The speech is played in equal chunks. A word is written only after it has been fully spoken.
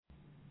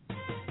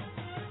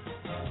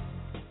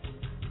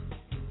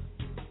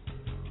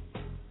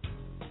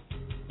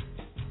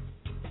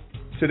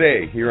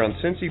Today, here on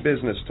Cincy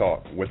Business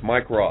Talk with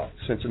Mike Roth,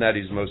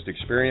 Cincinnati's most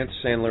experienced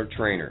Sandler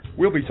trainer.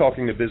 We'll be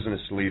talking to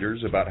business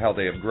leaders about how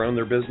they have grown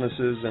their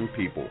businesses and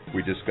people.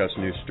 We discuss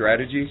new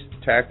strategies,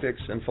 tactics,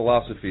 and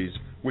philosophies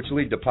which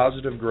lead to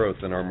positive growth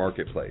in our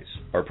marketplace.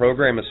 Our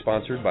program is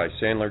sponsored by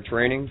Sandler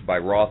Training by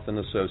Roth and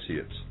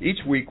Associates. Each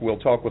week, we'll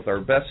talk with our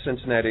best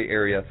Cincinnati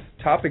area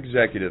top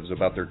executives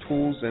about their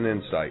tools and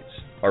insights.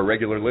 Our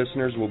regular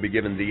listeners will be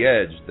given the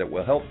edge that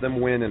will help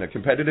them win in a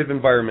competitive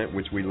environment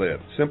which we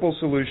live. Simple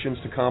solutions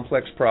to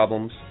complex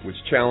problems, which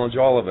challenge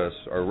all of us,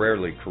 are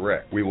rarely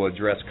correct. We will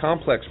address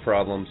complex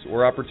problems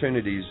or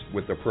opportunities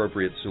with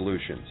appropriate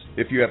solutions.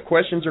 If you have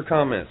questions or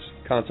comments,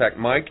 contact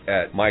Mike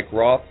at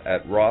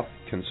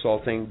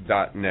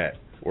mikeroth@rothconsulting.net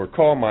or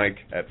call Mike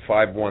at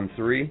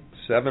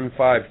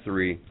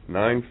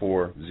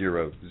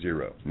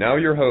 513-753-9400. Now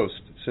your host,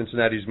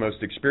 Cincinnati's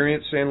most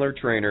experienced Sandler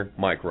trainer,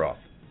 Mike Roth.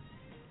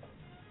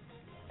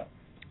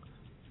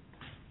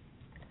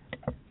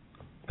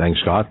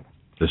 Thanks, Scott.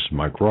 This is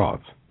Mike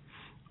Roth.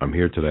 I'm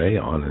here today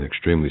on an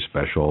extremely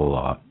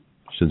special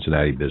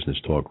Cincinnati Business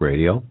Talk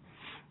Radio,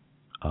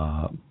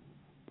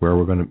 where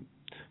we're going to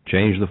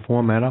change the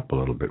format up a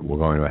little bit. We're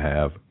going to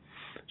have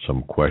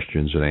some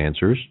questions and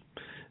answers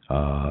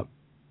on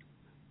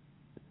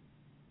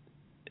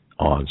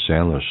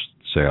Sandler's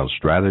sales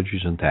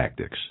strategies and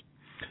tactics.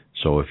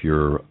 So if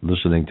you're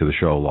listening to the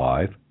show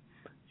live,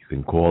 you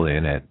can call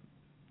in at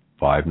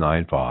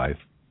 513.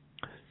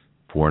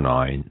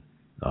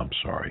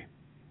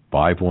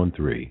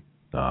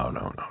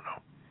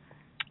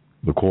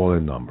 The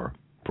call-in number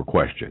for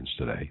questions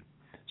today,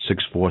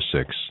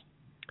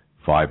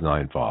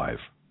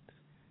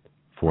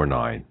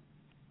 646-595-4916.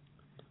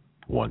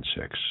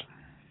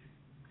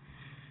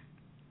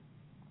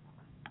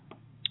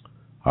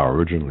 Our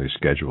originally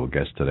scheduled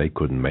guest today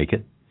couldn't make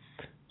it,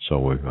 so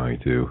we're going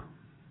to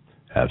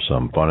have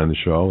some fun in the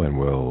show, and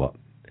we'll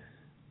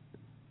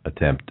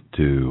attempt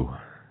to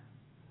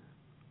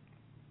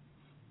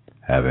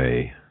have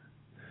a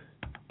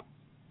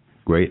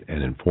great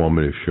and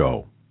informative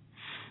show.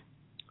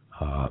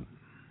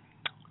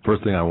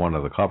 First thing I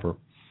wanted to cover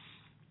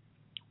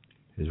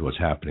is what's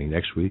happening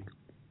next week.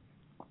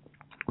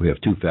 We have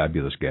two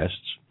fabulous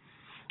guests.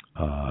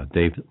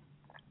 Dave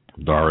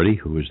Doherty,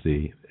 who is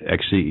the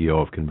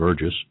ex-CEO of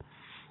Convergys,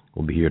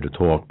 will be here to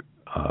talk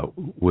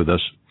with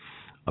us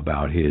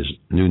about his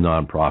new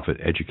nonprofit,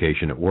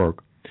 Education at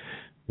Work,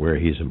 where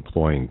he's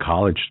employing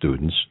college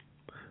students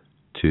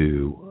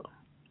to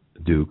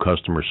do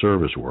customer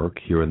service work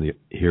here in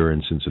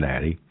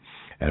Cincinnati,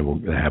 and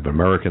we'll have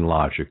American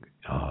Logic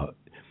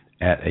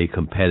at a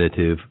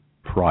competitive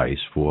price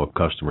for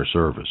customer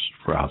service,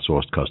 for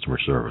outsourced customer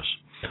service.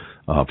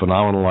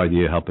 Phenomenal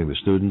idea helping the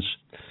students,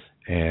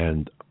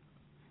 and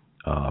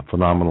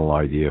phenomenal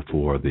idea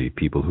for the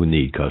people who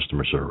need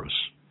customer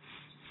service.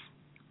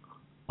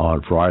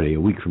 On Friday,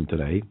 a week from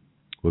today,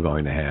 we're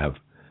going to have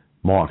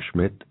Mark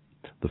Schmidt,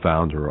 the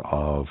founder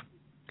of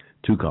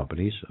two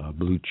companies,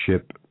 Blue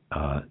Chip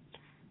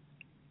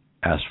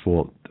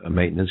Asphalt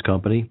Maintenance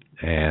Company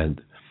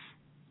and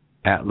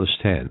Atlas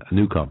 10, a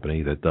new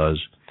company that does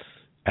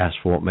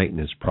asphalt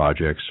maintenance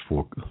projects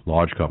for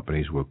large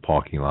companies with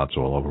parking lots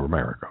all over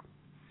America.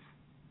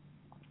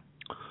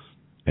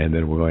 And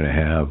then we're going to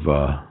have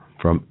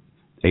from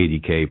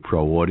ADK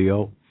Pro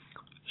Audio,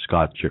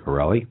 Scott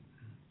Ciccarelli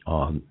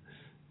on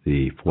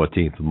the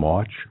 14th of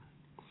March.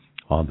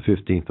 On the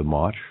 15th of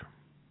March,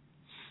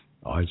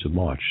 Ides of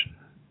March,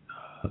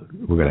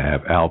 we're going to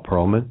have Al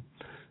Perlman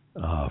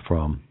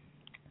from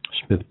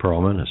Smith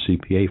Perlman, a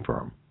CPA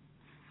firm.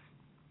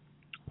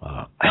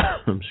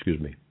 Excuse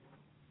me.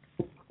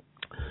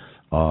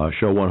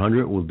 Show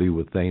 100 will be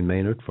with Thane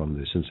Maynard from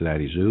the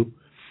Cincinnati Zoo.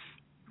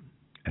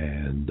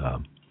 And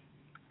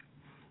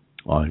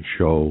on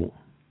show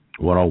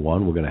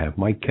 101, we're going to have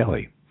Mike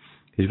Kelly.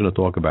 He's going to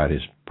talk about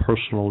his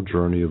personal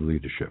journey of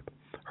leadership.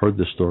 Heard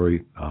this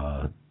story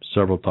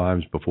several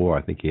times before.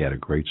 I think he had a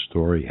great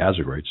story. He has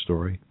a great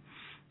story.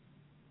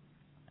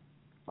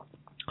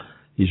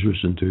 He's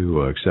risen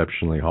to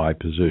exceptionally high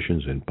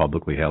positions in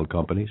publicly held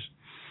companies.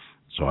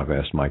 So I've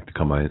asked Mike to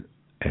come in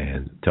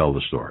and tell the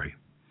story.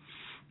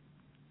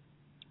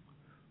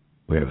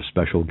 We have a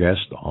special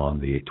guest on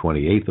the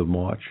 28th of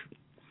March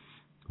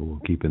who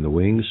will keep in the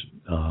wings.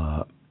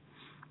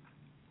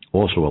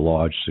 Also a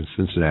large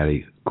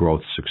Cincinnati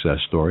growth success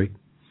story.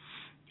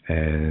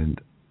 And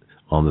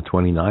on the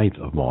 29th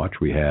of March,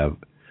 we have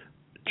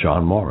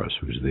John Morris,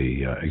 who's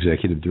the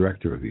executive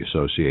director of the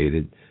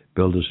Associated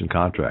Builders and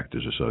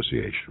Contractors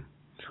Association.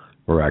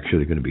 We're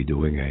actually going to be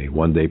doing a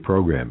one-day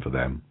program for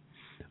them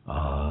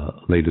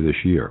later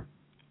this year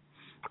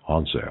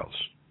on sales.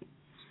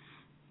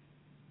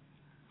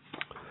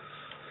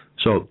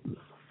 So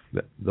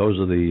those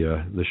are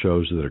the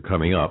shows that are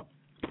coming up.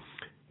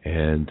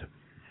 And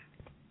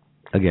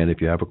again,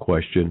 if you have a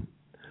question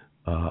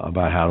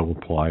about how to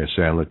apply a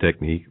Sandler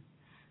technique,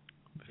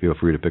 feel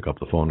free to pick up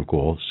the phone and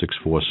call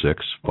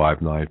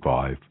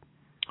 646-595-4916.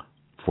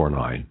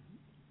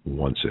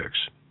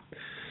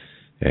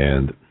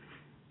 And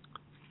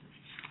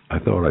I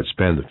thought I'd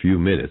spend a few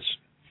minutes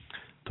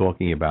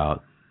talking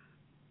about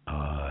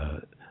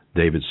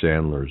David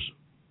Sandler's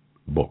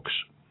books.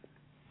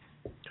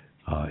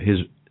 His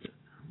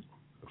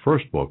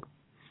first book,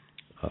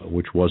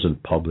 which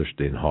wasn't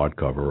published in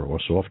hardcover or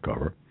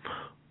softcover,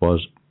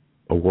 was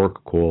a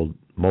work called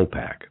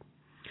Mopac,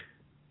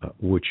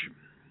 which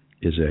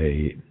is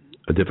a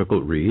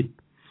difficult read,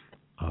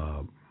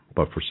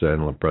 but for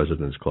Sandler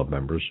President's Club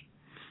members,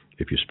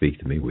 if you speak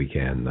to me, we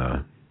can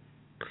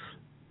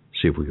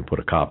see if we can put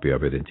a copy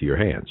of it into your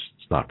hands.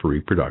 It's not for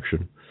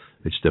reproduction.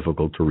 It's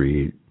difficult to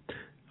read.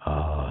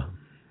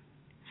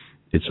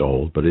 It's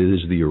old, but it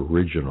is the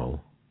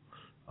original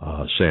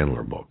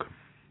Sandler book,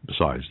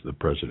 besides the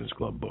President's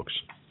Club books.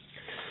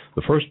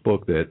 The first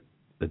book that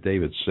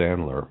David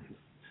Sandler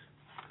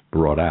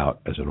brought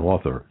out as an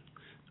author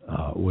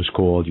was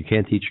called You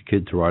Can't Teach a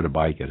Kid to Ride a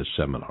Bike at a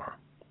Seminar.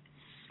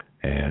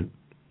 And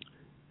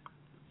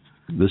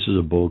this is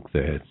a book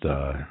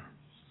that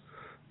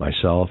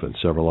myself and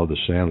several other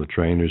Sandler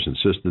trainers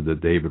insisted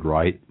that David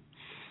write.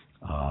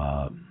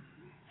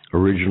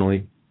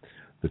 Originally,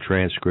 the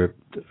transcript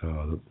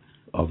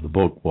of the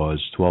book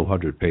was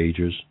 1,200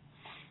 pages,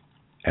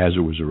 as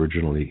it was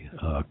originally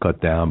cut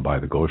down by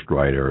the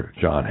ghostwriter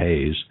John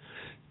Hayes.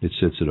 It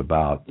sits at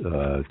about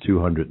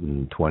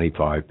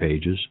 225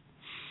 pages.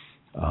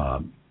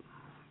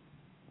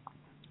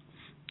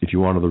 If you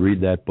wanted to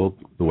read that book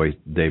the way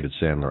David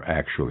Sandler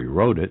actually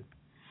wrote it,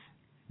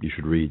 you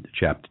should read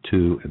Chapter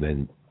 2 and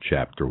then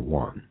Chapter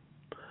 1,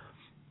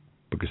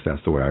 because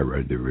that's the way I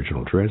read the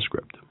original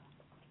transcript.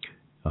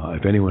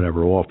 If anyone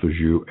ever offers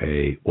you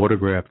a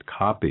autographed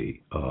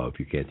copy of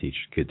You Can't Teach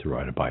a Kid to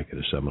Ride a Bike at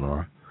a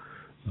Seminar,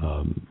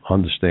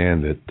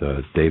 understand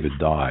that David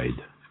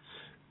died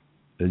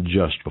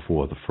just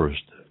before the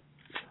first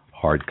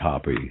hard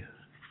copy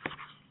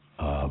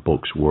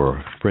books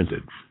were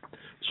printed.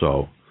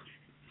 So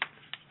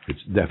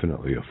it's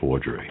definitely a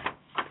forgery.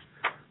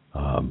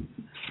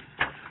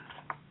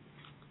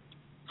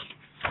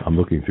 I'm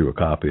looking through a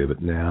copy of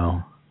it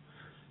now,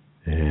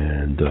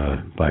 and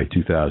by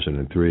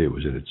 2003 it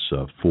was in its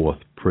fourth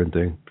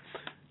printing,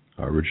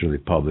 originally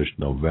published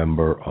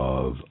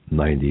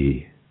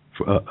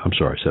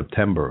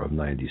September of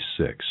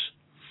 96.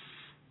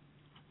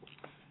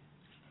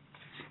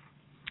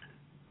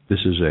 This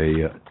is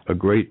a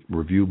great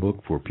review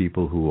book for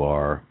people who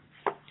are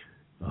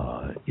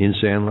in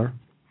Sandler,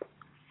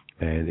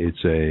 and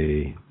it's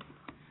a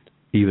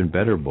even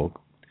better book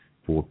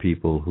for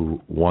people who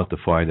want to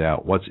find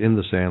out what's in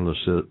the Sandler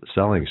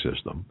selling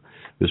system.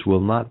 This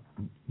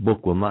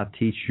book will not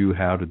teach you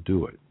how to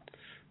do it.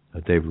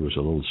 David was a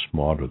little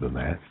smarter than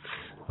that.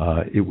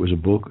 It was a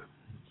book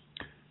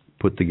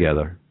put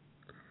together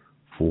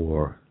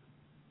for,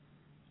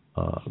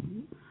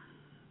 I'm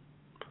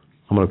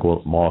going to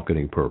call it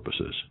marketing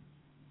purposes.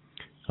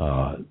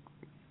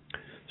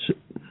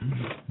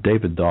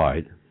 David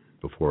died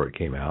before it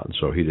came out, and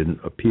so he didn't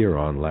appear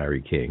on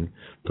Larry King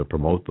to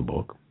promote the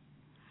book.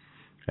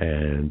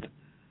 And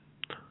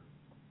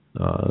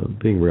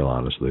being real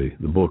honest,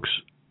 the book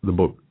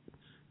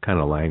kind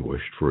of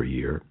languished for a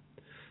year,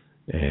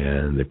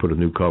 and they put a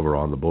new cover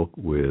on the book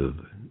with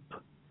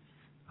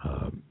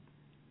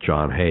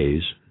John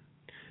Hayes,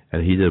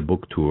 and he did a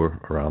book tour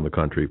around the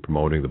country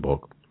promoting the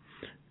book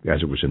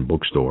as it was in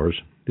bookstores.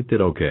 It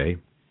did okay.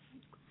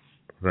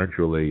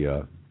 Eventually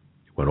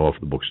went off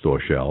the bookstore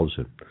shelves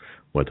and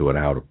went to an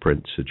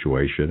out-of-print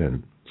situation,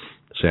 and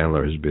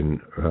Sandler has been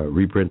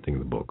reprinting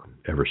the book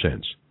ever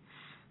since,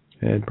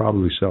 and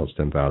probably sells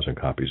 10,000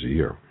 copies a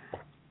year.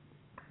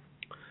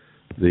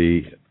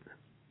 The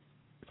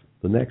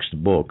next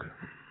book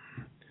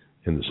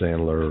in the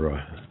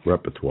Sandler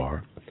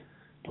repertoire,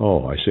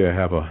 I see I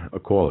have a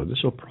caller.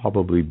 This will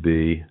probably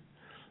be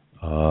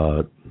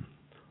Doug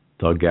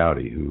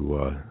Gowdy,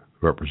 who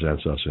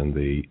represents us in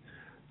the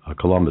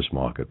Columbus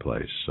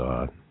marketplace.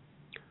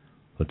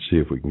 Let's see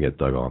if we can get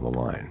Doug on the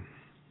line.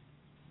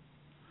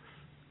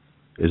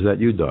 Is that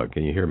you, Doug?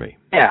 Can you hear me?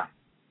 Yeah,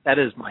 that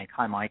is Mike.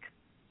 Hi, Mike.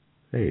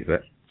 Hey,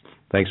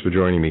 thanks for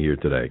joining me here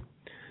today.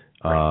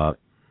 Do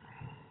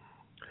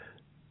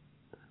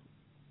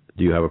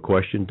you have a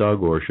question,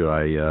 Doug, or should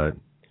I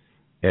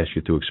ask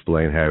you to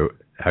explain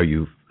how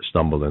you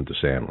stumbled into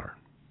Sandler?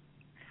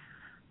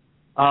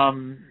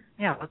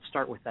 Yeah, let's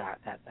start with that.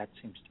 That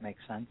seems to make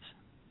sense.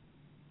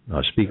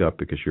 Speak up,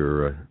 because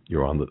you're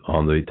on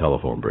the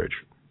telephone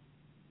bridge.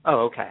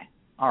 Oh, okay.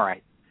 All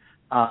right.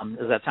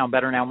 Does that sound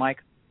better now,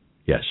 Mike?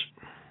 Yes.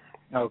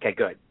 Okay,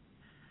 good.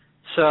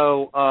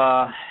 So,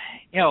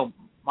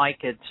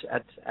 Mike,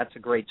 that's a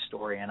great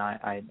story, and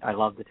I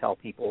love to tell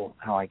people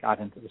how I got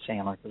into the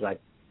Sandler, because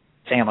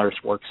Sandler's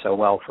worked so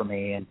well for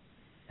me, and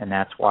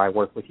that's why I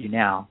work with you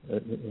now.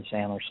 The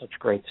Sandler's such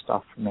great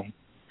stuff for me.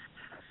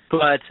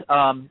 But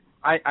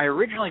I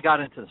originally got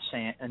into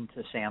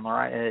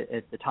Sandler.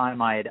 At the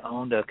time, I had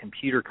owned a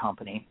computer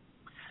company.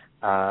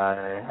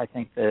 I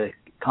think the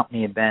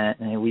company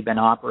we've been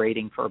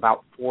operating for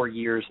about 4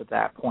 years at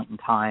that point in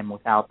time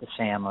without the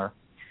Sandler.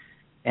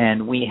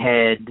 And we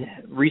had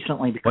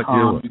recently become... What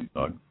year was it,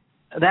 Doug?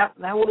 That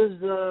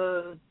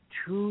was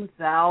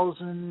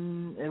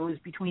 2000. It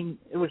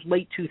was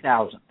late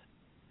 2000,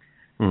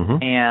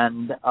 Mm-hmm.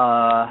 and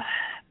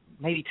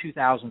maybe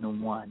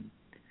 2001.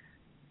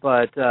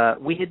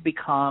 But we had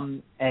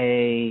become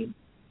a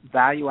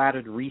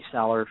value-added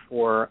reseller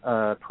for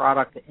a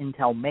product that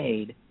Intel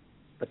made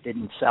but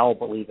didn't sell,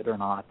 believe it or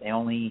not.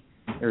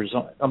 There's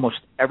almost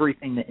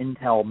everything that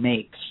Intel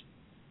makes,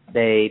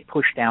 they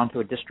push down to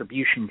a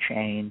distribution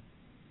chain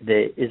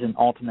that isn't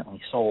ultimately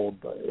sold,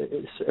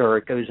 or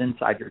it goes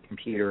inside your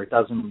computer.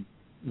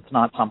 It's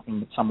not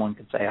something that someone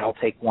could say, I'll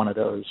take one of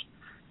those.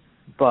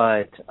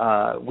 But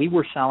we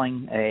were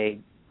selling a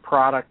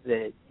product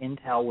that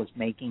Intel was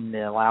making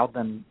that allowed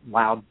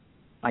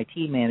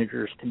IT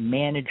managers to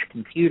manage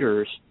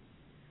computers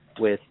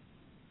with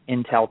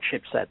Intel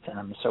chipsets in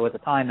them. So at the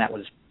time, that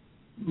was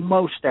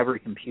most every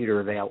computer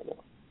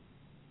available.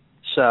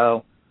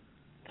 So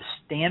the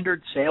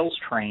standard sales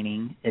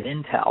training at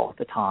Intel at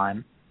the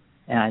time,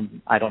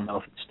 and I don't know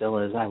if it still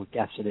is, I would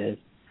guess it is,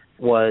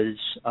 was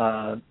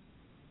the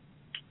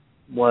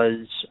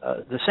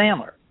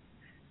Sandler.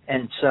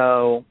 And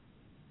so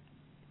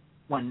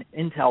when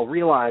Intel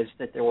realized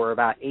that there were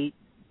about 8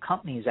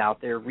 companies out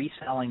there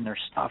reselling their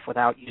stuff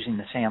without using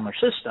the Sandler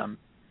system,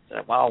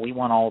 said, well, we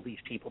want all these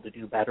people to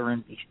do better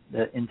in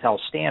the Intel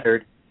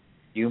standard.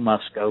 You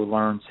must go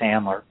learn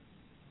Sandler,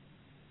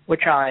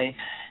 which I,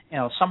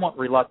 somewhat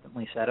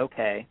reluctantly said,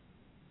 okay,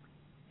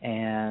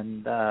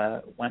 and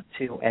went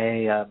to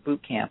a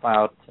boot camp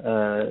out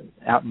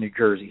in New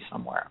Jersey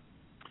somewhere.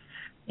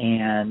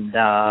 And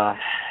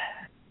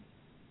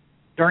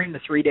during the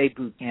 3-day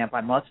boot camp,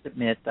 I must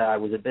admit that I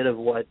was a bit of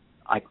what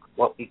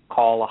we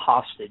call a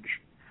hostage.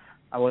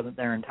 I wasn't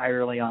there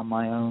entirely on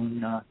my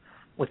own,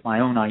 with my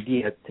own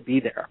idea to be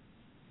there.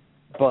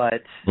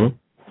 But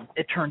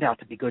it turned out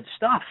to be good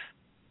stuff.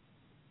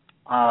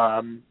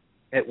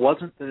 It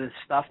wasn't the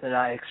stuff that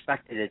I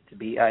expected it to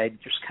be. I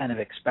just kind of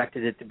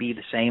expected it to be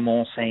the same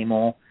old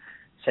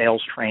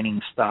sales training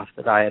stuff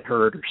that I had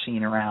heard or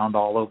seen around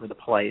all over the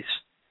place.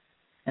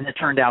 And it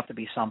turned out to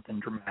be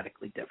something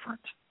dramatically different.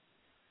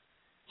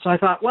 So I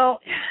thought, well,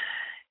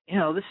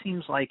 this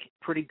seems like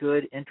pretty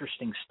good,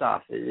 interesting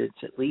stuff. It's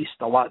at least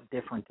a lot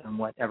different than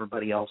what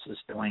everybody else is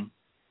doing.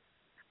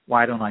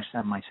 Why don't I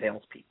send my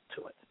salespeople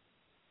to it?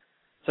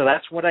 So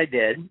that's what I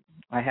did.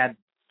 I had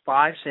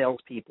 5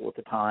 salespeople at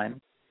the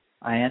time.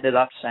 I ended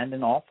up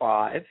sending all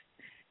 5,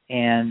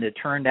 and it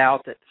turned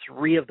out that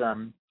 3 of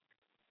them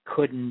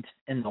couldn't,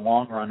 in the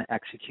long run,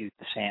 execute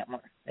the Sandler.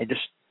 They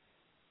just,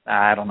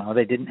 I don't know,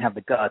 they didn't have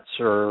the guts,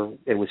 or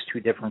it was too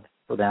different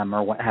for them,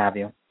 or what have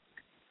you.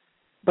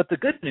 But the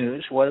good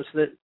news was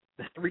that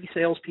the 3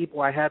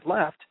 salespeople I had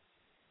left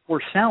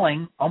were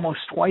selling almost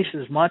twice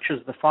as much as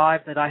the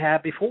 5 that I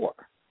had before.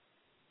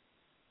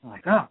 I'm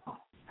like, oh,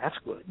 that's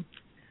good.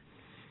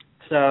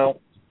 So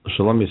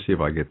let me see if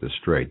I get this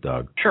straight,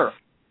 Doug. Sure.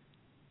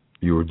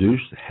 You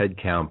reduced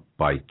headcount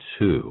by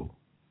 2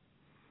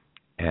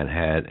 and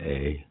had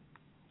a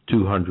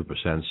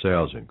 200%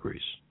 sales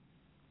increase.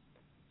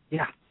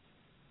 Yeah.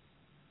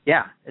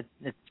 Yeah, it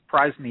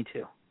surprised me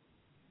too.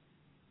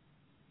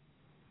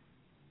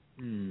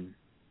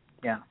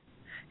 Yeah.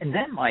 And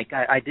then, Mike,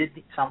 I did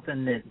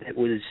something that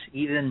was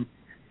even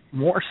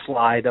more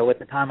sly, though at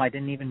the time I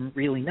didn't even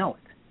really know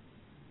it.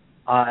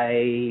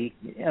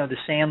 The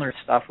Sandler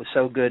stuff was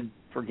so good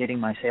for getting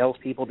my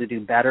salespeople to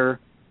do better,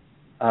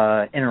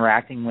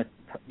 interacting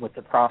with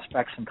the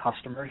prospects and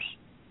customers.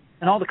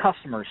 And all the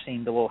customers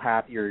seemed a little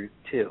happier,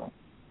 too.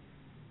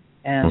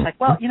 And it's like,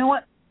 well, you know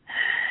what?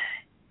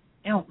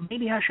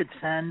 Maybe I should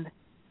send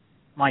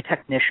my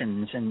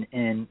technicians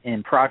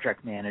and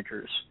project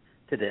managers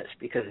to this,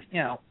 because,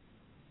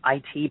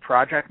 IT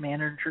project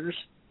managers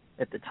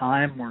at the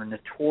time were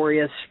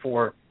notorious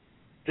for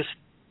just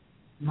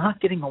not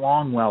getting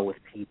along well with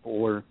people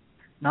or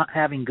not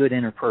having good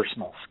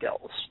interpersonal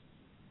skills.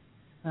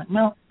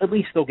 Well, at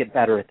least they'll get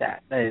better at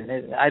that.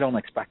 I don't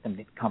expect them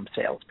to become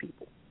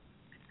salespeople.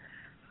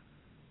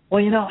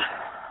 Well,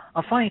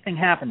 a funny thing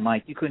happened,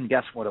 Mike. You couldn't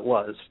guess what it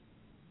was.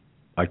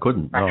 I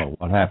couldn't. No.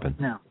 What happened?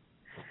 No.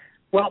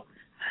 Well,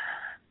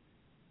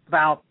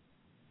 about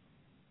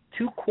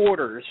 2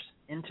 quarters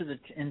into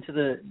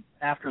the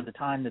after the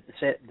time that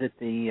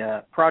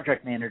the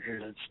project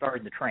managers had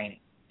started the training,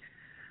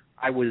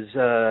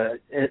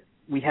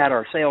 we had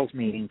our sales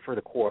meeting for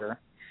the quarter,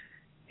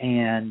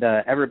 and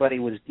everybody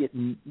was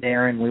getting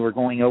there, and we were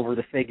going over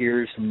the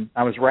figures, and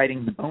I was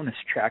writing the bonus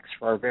checks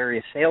for our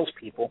various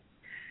salespeople,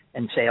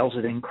 and sales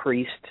had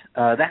increased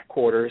that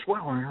quarter as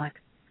well. And we're like,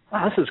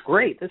 wow, this is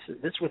great. This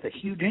was a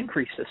huge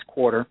increase this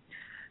quarter.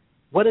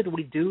 What did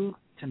we do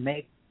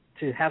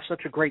to have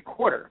such a great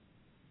quarter?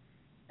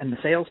 And the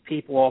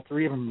salespeople, all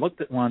 3 of them, looked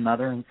at one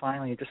another and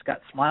finally just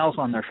got smiles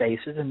on their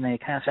faces, and they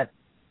kind of said,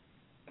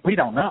 we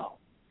don't know.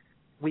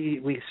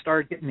 We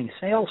started getting these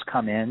sales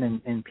come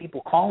in and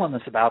people calling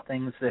us about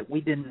things that we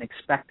didn't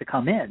expect to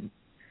come in,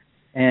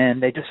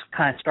 and they just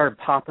kind of started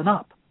popping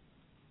up.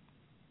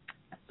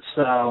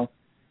 So,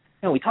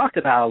 we talked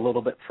about it a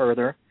little bit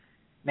further,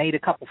 made a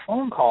couple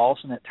phone calls,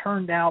 and it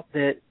turned out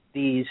that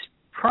these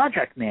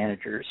project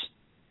managers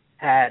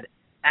had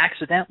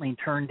accidentally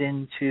turned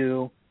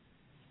into,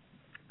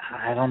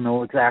 I don't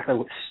know exactly,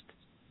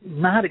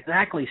 not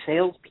exactly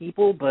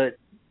salespeople, but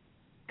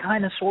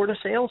kind of sort of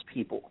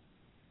salespeople.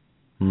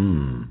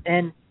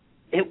 And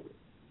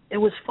it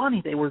was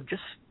funny. They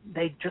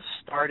just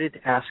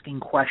started asking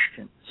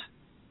questions.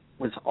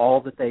 Was all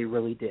that they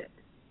really did.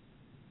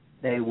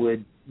 They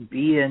would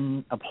be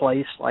in a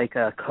place like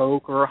a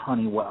Coke or a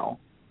Honeywell,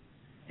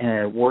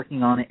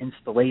 working on an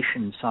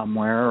installation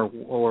somewhere,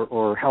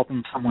 or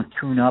helping someone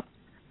tune up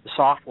the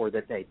software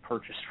that they'd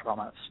purchased from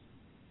us.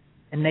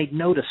 And they'd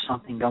notice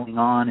something going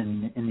on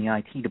in the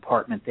IT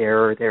department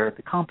there at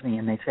the company,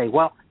 and they'd say,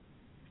 well,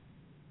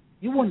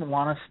 you wouldn't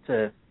want us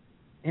to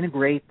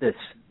integrate this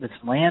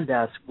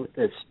Landesk with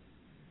this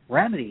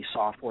Remedy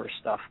software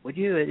stuff, would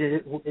you?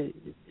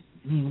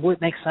 Would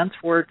it make sense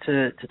for it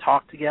to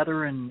talk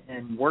together and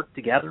work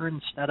together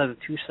instead of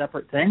two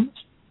separate things?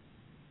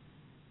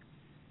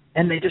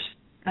 And they just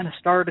kind of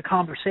started a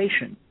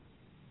conversation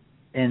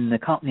in the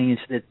companies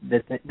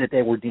that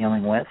they were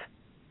dealing with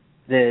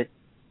that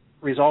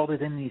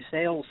resulted in these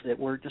sales that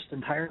were just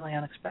entirely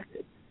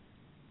unexpected.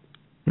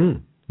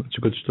 That's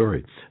a good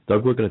story.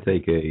 Doug, we're going to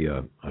take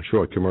a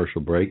short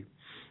commercial break,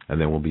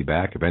 and then we'll be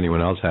back. If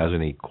anyone else has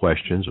any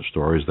questions or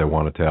stories they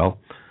want to tell,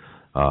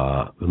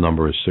 the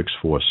number is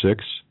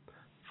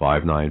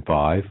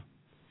 646-595-4916.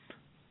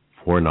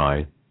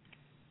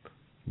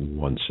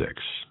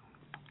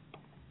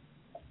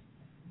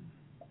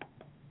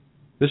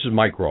 This is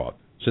Mike Roth,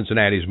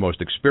 Cincinnati's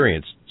most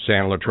experienced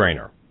Sandler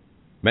trainer.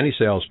 Many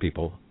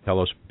salespeople tell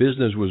us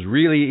business was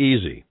really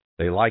easy.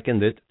 They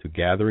likened it to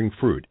gathering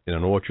fruit in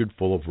an orchard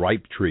full of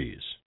ripe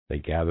trees. They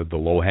gathered the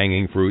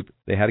low-hanging fruit.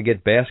 They had to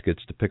get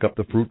baskets to pick up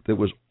the fruit that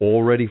was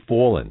already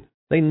fallen.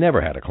 They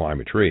never had to climb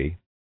a tree.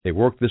 They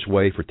worked this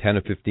way for 10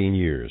 or 15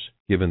 years.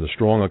 Given the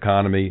strong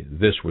economy,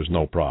 this was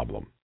no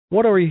problem.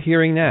 What are we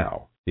hearing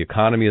now? The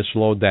economy has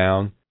slowed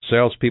down.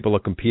 Salespeople are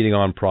competing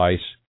on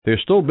price.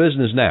 There's still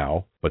business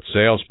now, but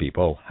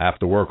salespeople have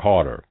to work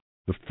harder.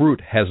 The fruit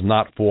has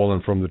not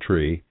fallen from the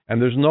tree, and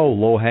there's no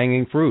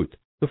low-hanging fruit.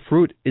 The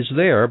fruit is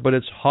there, but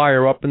it's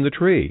higher up in the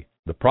tree.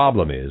 The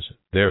problem is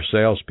their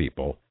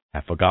salespeople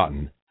have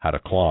forgotten how to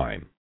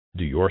climb.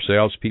 Do your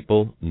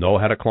salespeople know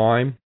how to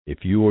climb?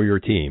 If you or your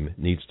team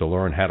needs to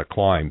learn how to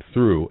climb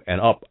through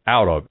and up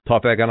out of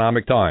tough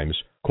economic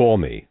times, call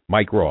me,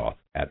 Mike Roth,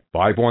 at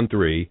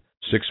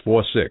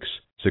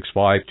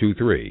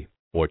 513-646-6523,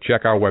 or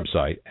check our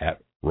website at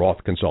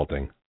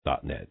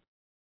rothconsulting.net.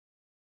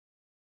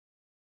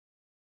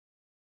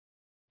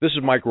 This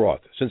is Mike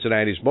Roth,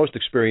 Cincinnati's most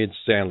experienced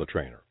Sandler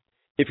trainer.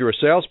 If you're a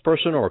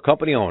salesperson or a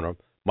company owner,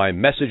 my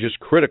message is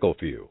critical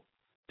for you.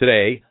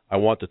 Today, I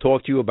want to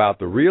talk to you about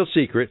the real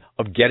secret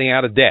of getting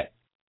out of debt.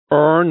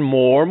 Earn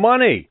more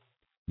money.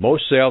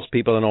 Most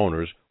salespeople and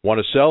owners want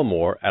to sell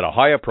more at a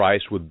higher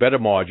price with better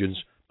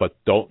margins, but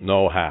don't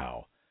know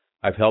how.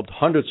 I've helped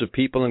hundreds of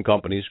people and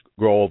companies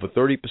grow over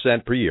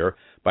 30% per year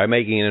by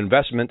making an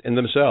investment in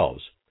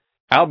themselves.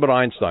 Albert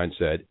Einstein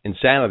said,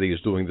 insanity is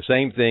doing the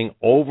same thing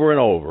over and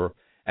over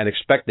and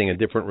expecting a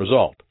different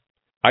result.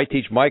 I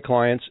teach my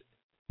clients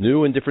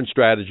new and different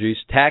strategies,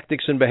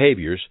 tactics, and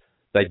behaviors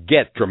that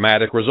get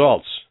dramatic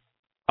results.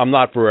 I'm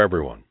not for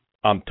everyone.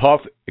 I'm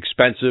tough,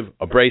 expensive,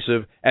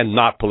 abrasive, and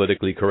not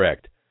politically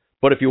correct.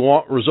 But if you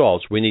want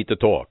results, we need to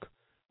talk.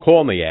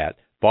 Call me at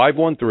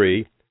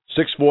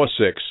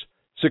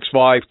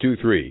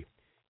 513-646-6523.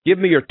 Give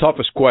me your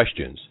toughest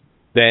questions.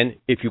 Then,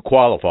 if you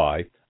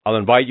qualify, I'll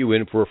invite you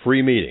in for a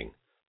free meeting.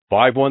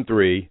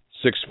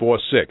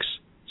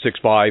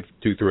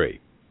 513-646-6523.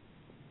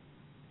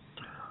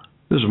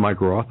 This is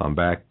Mike Roth. I'm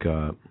back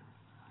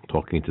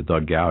talking to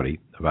Doug Gowdy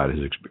about his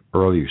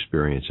early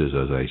experiences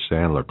as a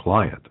Sandler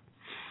client.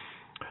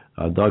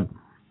 Doug,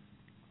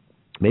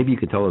 maybe you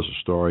could tell us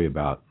a story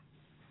about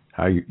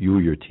how you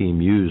or your team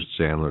used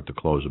Sandler to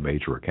close a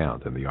major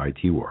account in the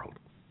IT world.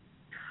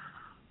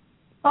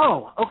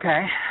 Oh,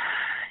 okay.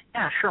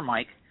 Yeah, sure,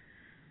 Mike.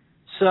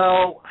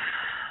 So,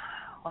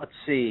 let's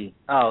see.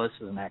 Oh, this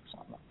is an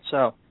excellent one.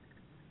 So,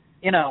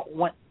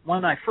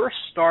 when I first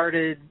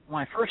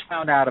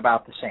found out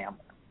about the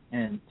Sandler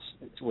and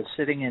was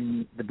sitting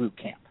in the boot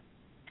camp,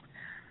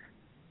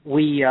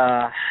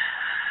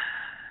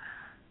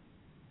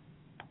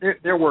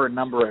 there were a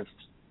number of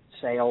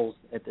sales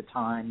at the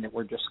time that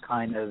were just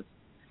kind of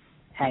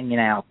hanging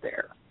out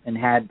there and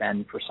had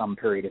been for some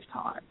period of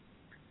time.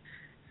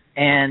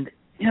 And,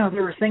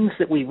 there were things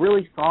that we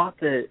really thought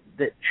that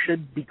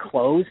should be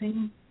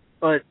closing,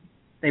 but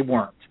they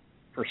weren't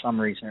for some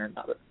reason or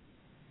another.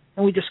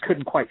 And we just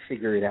couldn't quite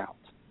figure it out.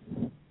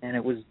 And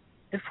it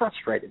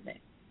frustrated me.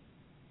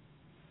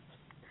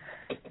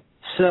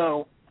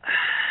 So,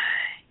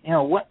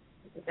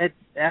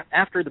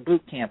 after the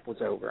boot camp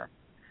was over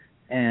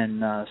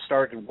and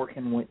started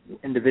working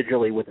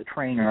individually with a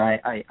trainer,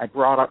 I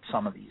brought up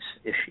some of these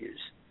issues.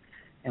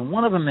 And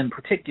one of them in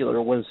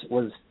particular was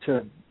to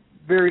a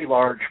very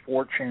large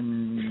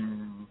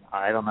Fortune,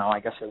 I don't know, I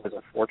guess it was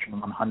a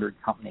Fortune 100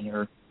 company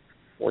or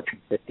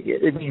Fortune 50.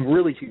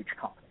 Really huge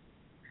company.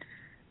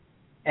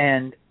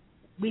 And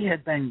we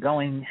had been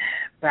going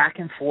back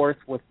and forth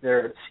with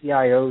their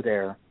CIO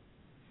there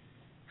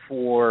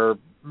for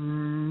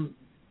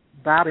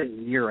about a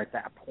year at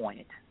that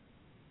point.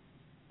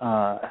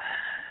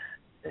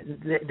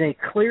 They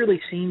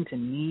clearly seemed to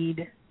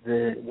need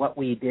what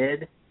we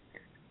did,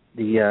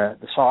 the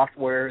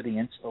software, the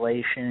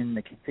installation,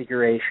 the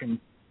configuration.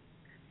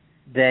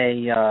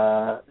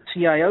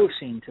 CIO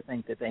seemed to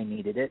think that they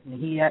needed it, and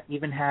he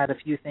even had a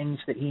few things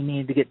that he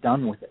needed to get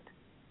done with it.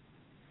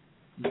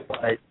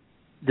 But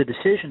the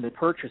decision to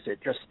purchase it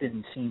just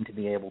didn't seem to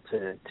be able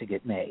to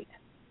get made.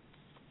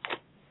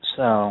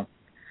 So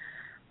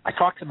I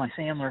talked to my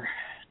Sandler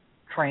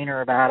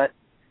trainer about it,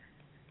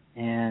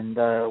 and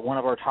one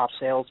of our top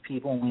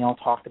salespeople, and we all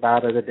talked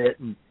about it a bit.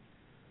 And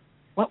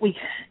what we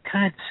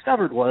kind of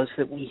discovered was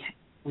that we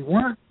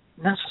weren't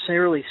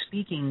necessarily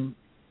speaking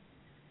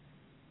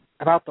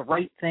about the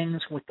right things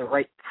with the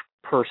right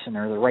person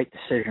or the right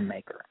decision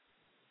maker.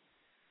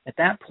 At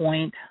that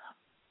point,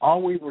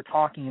 all we were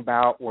talking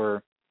about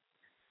were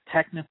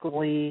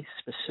technically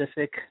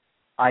specific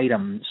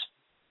items,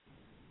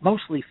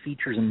 mostly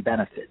features and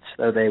benefits,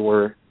 though they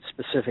were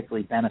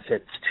specifically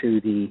benefits to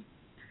the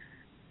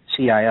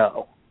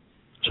CIO.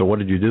 So what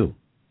did you do?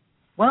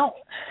 Well,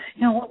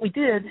 what we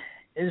did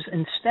is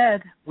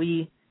instead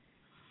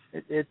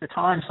at the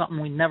time, something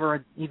we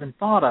never even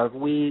thought of,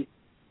 we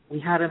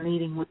had a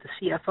meeting with the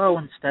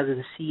CFO instead of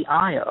the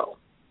CIO.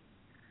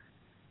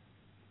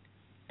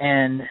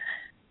 And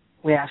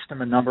we asked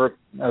him a number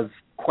of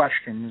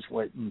questions,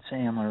 what in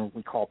Sandler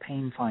we call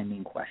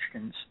pain-finding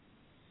questions,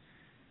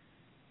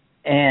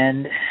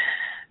 and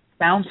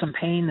found some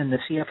pain in the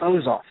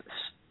CFO's office.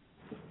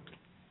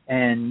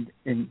 And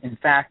in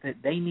fact, that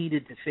they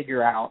needed to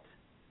figure out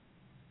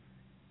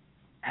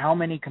how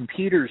many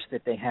computers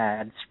that they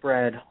had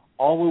spread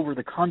all over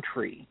the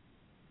country,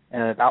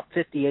 about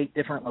 58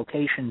 different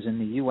locations in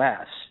the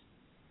U.S.,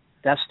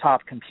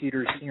 desktop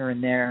computers here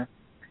and there,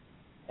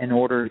 in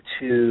order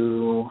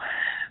to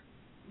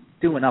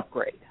do an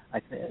upgrade.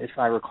 If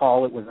I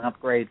recall, it was an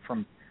upgrade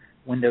from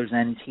Windows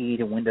NT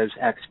to Windows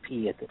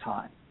XP at the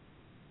time.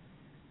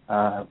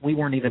 We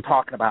weren't even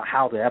talking about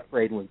how the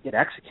upgrade would get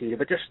executed,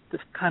 but just to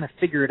kind of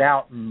figure it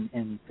out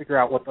and figure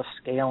out what the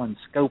scale and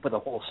scope of the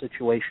whole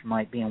situation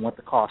might be and what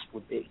the cost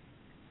would be.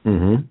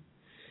 Mm-hmm.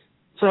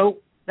 So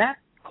that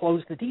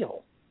closed the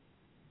deal.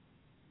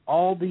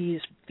 All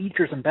these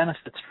features and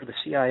benefits for the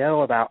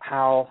CIO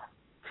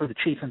for the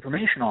Chief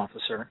Information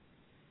Officer,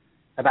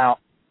 about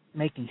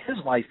making his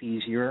life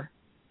easier,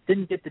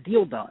 didn't get the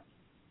deal done.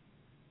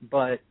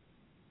 But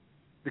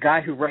the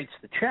guy who writes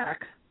the check,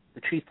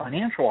 the Chief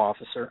Financial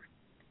Officer,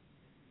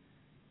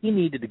 he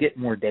needed to get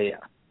more data.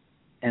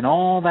 And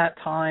all that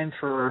time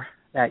for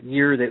that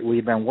year that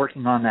we've been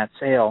working on that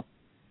sale,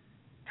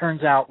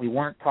 turns out we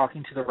weren't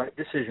talking to the right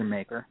decision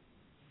maker,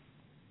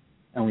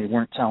 and we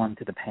weren't selling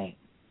to the pain.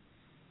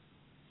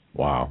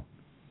 Wow.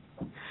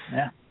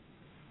 Yeah.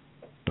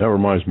 That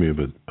reminds me of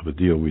a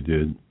deal we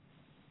did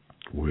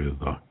with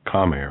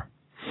Comair,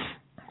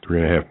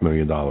 $3.5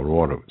 million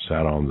order. It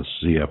sat on the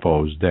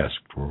CFO's desk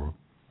for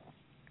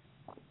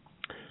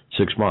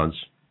 6 months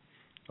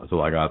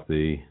until I got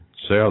the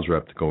sales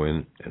rep to go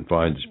in and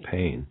find his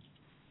pain.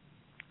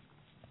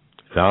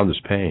 Found his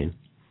pain.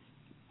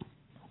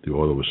 The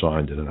order was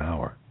signed in an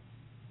hour.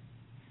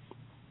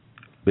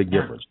 Big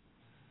difference.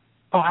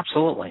 Oh,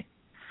 absolutely.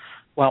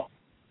 Well,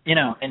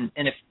 and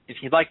if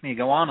you'd like me to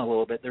go on a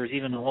little bit, there's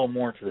even a little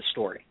more to the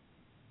story.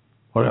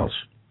 What else?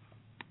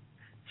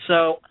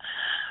 So,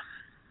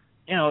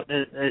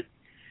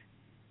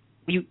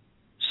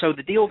 so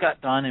the deal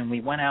got done, and we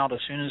went out as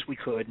soon as we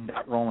could and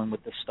got rolling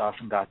with this stuff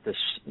and got this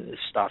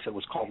stuff that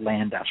was called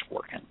Landesk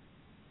working.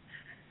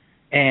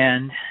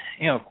 And,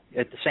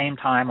 at the same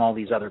time, all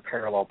these other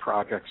parallel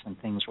projects and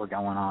things were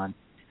going on.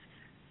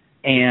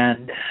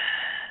 And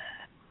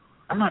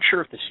I'm not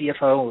sure if the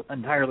CFO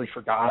entirely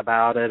forgot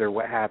about it or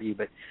what have you,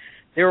 but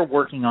they were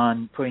working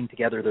on putting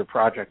together their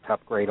project to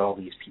upgrade all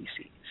these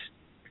PCs.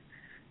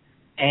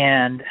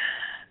 And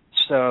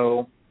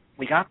so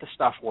we got the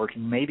stuff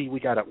working. Maybe we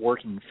got it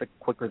working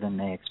quicker than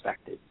they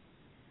expected.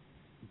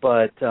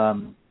 But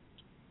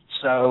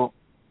so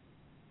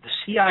the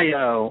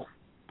CIO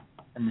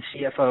and the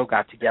CFO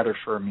got together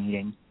for a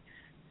meeting,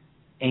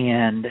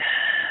 and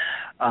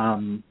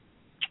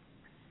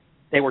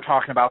they were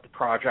talking about the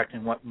project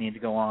and what needed to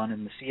go on,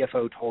 and the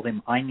CFO told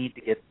him, I need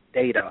to get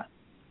data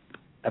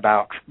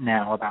about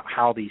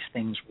how these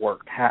things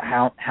work,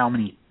 how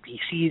many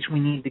PCs we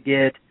need to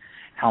get,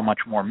 how much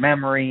more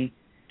memory,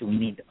 do we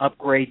need to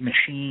upgrade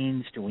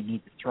machines, do we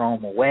need to throw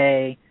them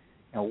away,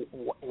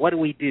 what do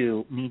we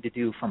need to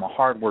do from a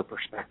hardware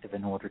perspective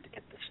in order to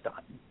get this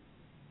done?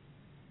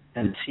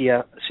 And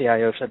the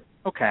CIO said,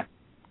 okay,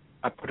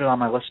 I put it on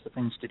my list of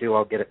things to do,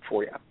 I'll get it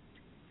for you.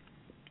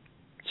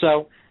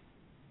 So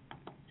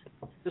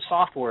the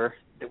software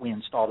that we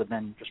installed had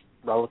been just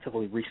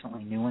relatively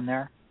recently new in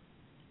there.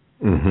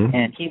 Mm-hmm.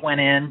 And he went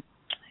in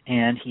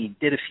and he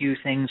did a few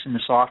things in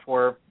the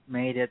software,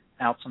 made it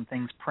out some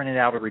things, printed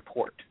out a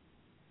report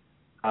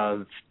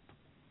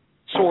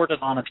sorted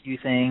on a few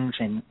things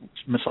and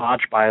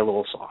massaged by a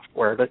little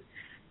software. But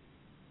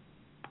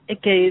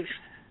it gave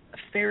a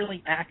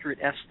fairly accurate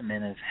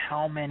estimate of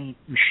how many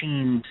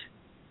machines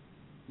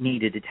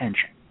needed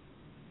attention.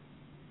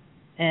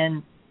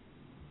 And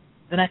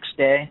the next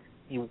day,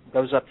 he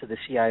goes up to the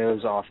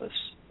CIO's office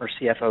or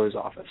CFO's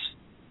office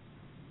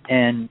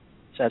and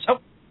says, "Oh,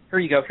 here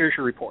you go. Here's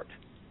your report."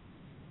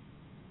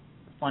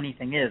 The funny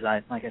thing is,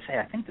 I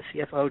think the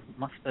CFO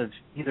must have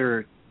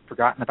either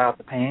forgotten about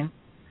the pain,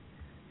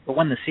 but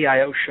when the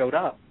CIO showed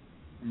up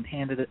and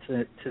handed it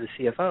to the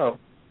CFO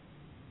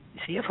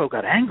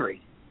got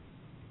angry.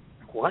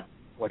 Like, what?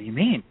 What do you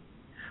mean?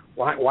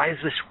 Why is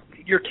this?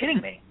 You're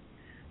kidding me.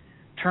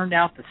 Turned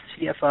out the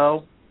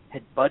CFO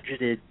had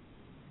budgeted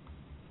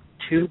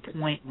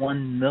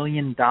 $2.1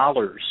 million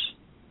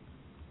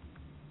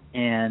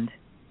and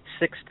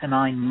 6 to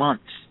 9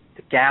 months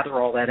to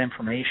gather all that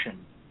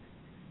information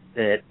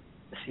that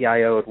the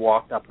CIO had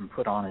walked up and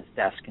put on his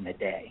desk in a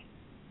day.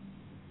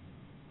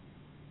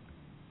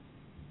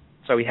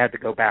 So he had to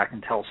go back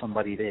and tell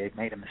somebody they had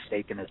made a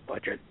mistake in his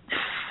budget.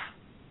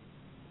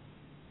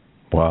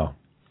 Wow.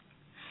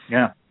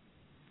 Yeah.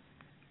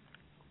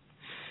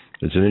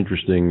 It's an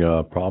interesting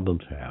problem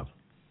to have.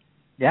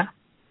 Yeah.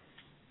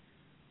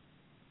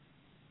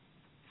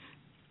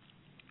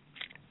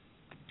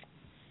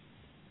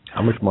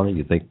 How much money do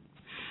you think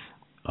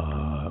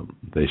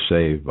they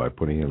save by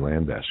putting in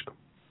Landesk?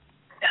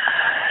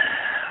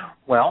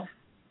 Well,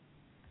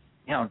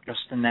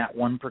 just in that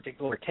one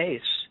particular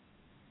case,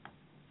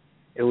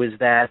 it was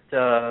that,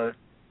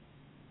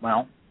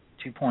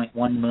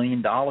 $2.1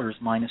 million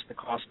minus the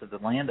cost of the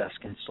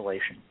Landesk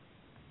installation,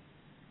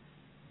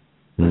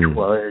 which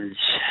was,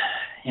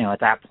 at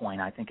that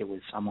point, I think it was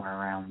somewhere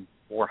around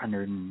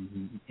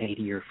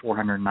 $480,000 or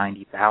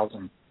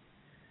 $490,000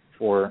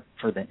 for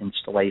the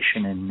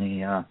installation in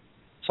the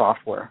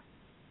software.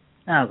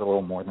 That was a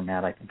little more than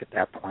that, I think, at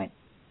that point.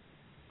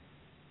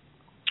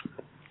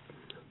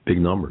 Big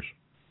numbers.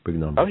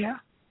 Oh, yeah.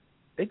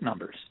 Big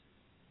numbers.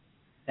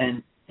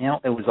 And,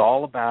 it was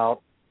all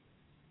about,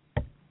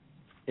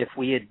 if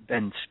we had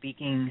been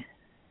speaking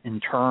in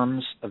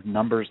terms of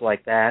numbers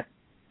like that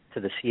to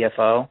the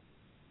CFO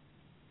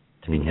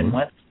to begin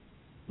with,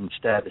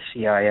 instead the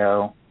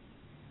CIO,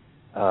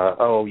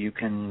 you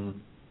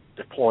can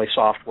deploy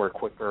software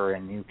quicker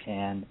and you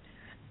can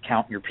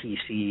count your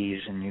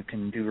PCs and you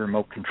can do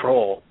remote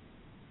control,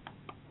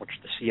 which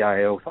the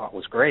CIO thought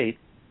was great.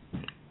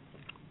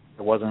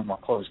 It wasn't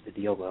what closed the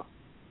deal, though.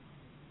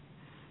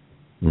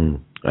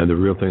 And the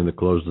real thing that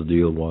closed the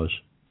deal was?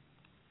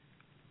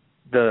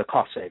 The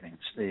cost savings,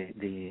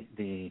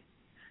 the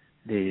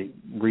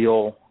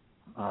real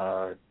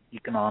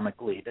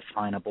economically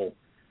definable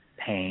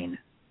pain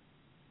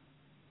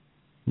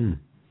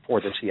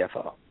for the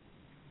CFO.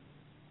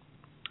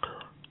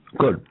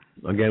 Good.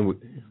 Again,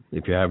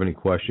 if you have any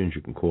questions,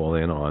 you can call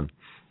in on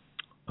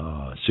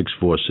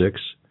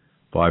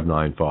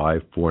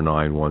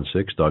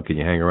 646-595-4916. Doug, can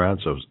you hang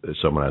around? So if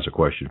someone has a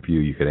question for you,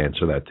 you can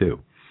answer that too.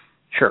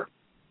 Sure.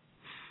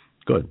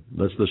 Good.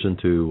 Let's listen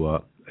to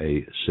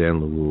a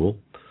Sandler rule.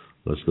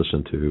 Let's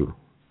listen to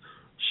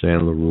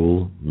Sandler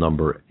rule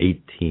number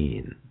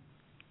 18.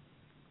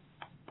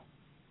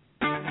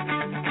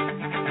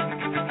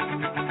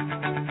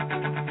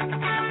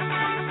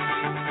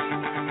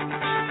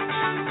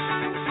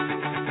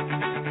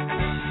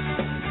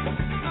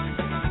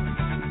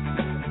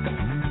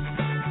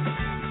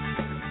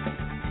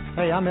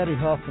 Hey, I'm Eddie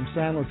Huff from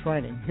Sandler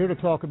Training, here to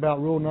talk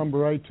about rule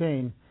number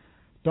 18.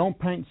 Don't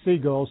paint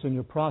seagulls in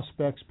your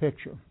prospect's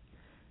picture.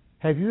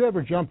 Have you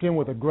ever jumped in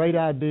with a great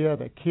idea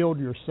that killed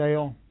your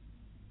sale?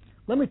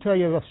 Let me tell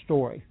you a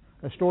story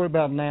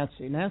about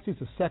Nancy.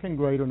 Nancy's a second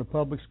grader in the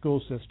public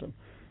school system.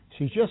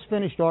 She's just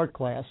finished art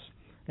class,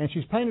 and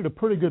she's painted a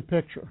pretty good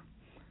picture.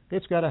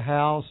 It's got a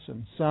house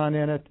and sun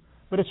in it,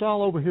 but it's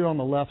all over here on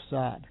the left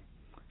side.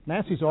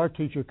 Nancy's art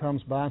teacher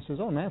comes by and says,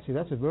 "Oh, Nancy,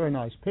 that's a very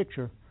nice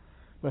picture.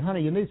 But,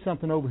 honey, you need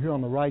something over here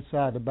on the right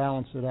side to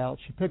balance it out."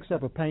 She picks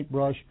up a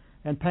paintbrush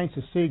and paints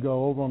a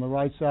seagull over on the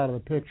right side of the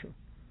picture.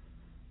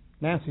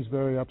 Nancy's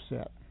very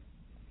upset.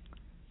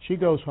 She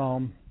goes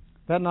home.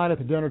 That night at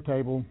the dinner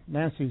table,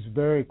 Nancy's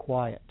very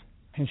quiet,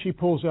 and she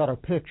pulls out her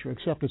picture,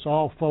 except it's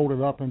all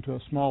folded up into a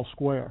small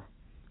square.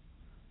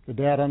 The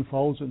dad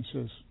unfolds it and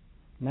says,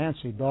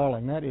 "Nancy,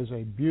 darling, that is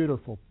a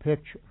beautiful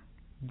picture.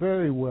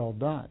 Very well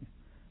done.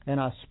 And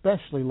I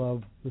especially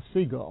love the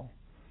seagull."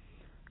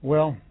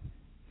 Well,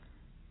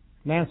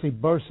 Nancy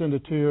bursts into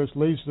tears,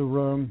 leaves the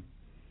room.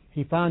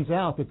 He finds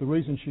out that the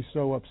reason she's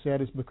so upset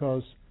is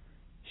because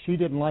she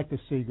didn't like the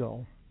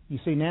seagull. You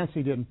see,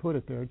 Nancy didn't put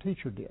it there. Her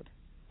teacher did.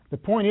 The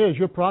point is,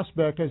 your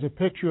prospect has a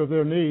picture of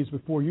their needs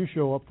before you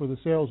show up for the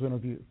sales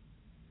interview.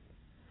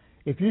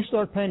 If you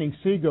start painting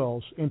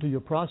seagulls into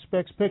your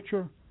prospect's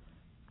picture,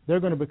 they're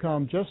going to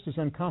become just as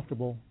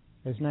uncomfortable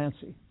as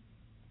Nancy.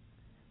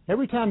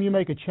 Every time you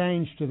make a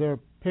change to their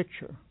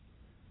picture,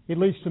 it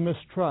leads to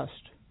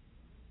mistrust.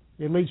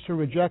 It leads to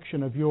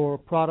rejection of your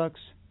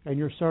products and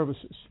your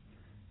services.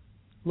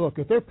 Look,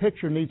 if their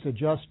picture needs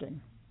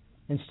adjusting,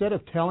 instead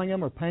of telling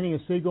them or painting a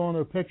seagull in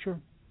their picture,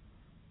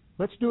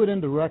 let's do it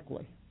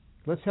indirectly.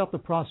 Let's help the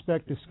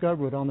prospect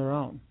discover it on their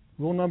own.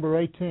 Rule number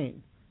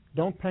 18,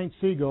 don't paint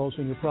seagulls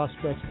in your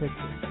prospect's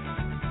picture.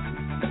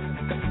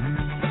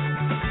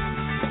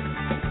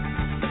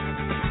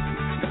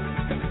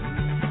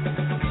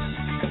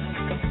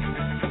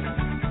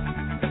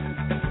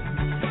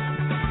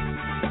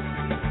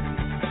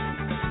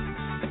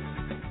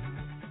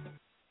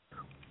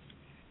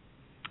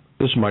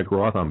 This is Mike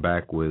Roth. I'm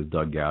back with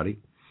Doug Gowdy.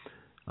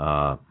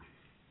 And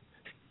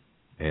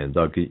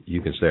Doug,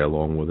 you can stay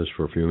along with us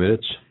for a few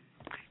minutes.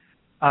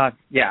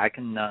 Yeah, I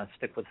can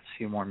stick with a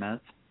few more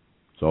minutes.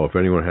 So if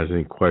anyone has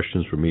any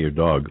questions for me or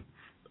Doug,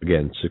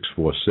 again,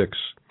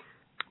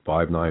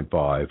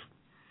 646-595-4916.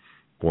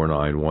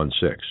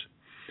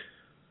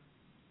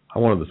 I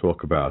wanted to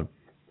talk about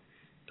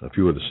a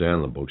few of the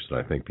Sandler books that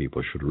I think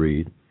people should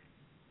read.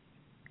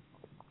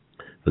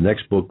 The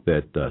next book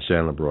that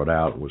Sandler brought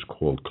out was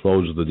called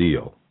Close the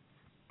Deal,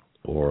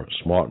 or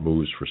Smart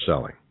Moves for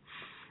Selling.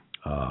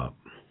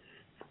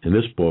 In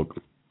this book,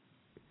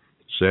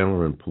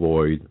 Sandler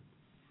employed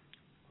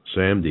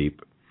Sam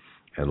Deep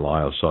and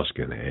Lyle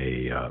Susskind,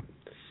 a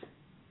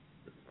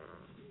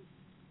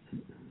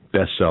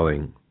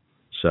best-selling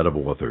set of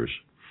authors,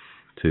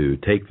 to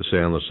take the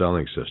Sandler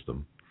selling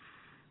system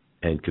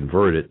and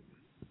convert it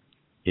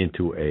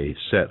into a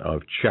set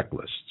of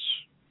checklists.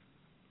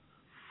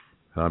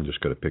 I'm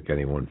just going to pick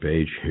any one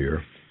page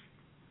here.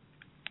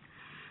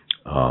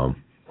 And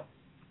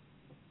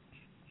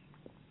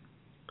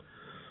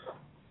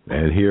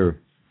here,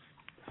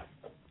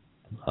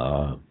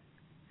 on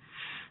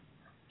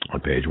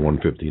page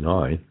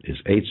 159,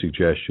 is 8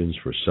 suggestions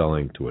for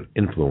selling to an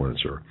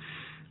influencer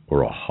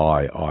or a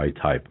high I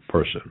type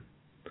person.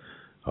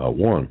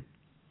 1,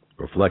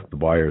 reflect the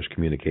buyer's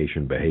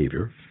communication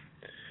behavior.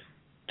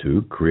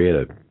 2, create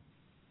a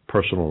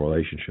personal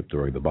relationship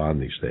during the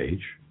bonding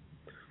stage.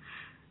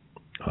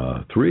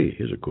 3,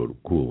 here's a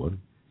cool one.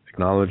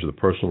 Acknowledge the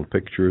personal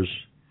pictures,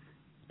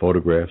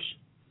 photographs,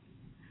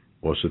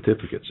 or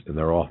certificates in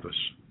their office.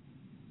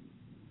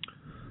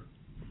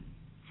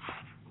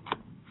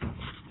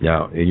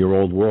 Now, in your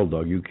old world,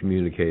 Doug, you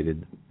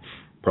communicated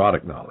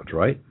product knowledge,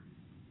 right?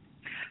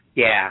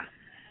 Yeah.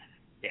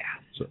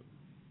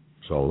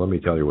 So let me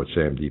tell you what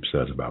Sam Deep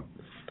says about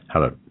how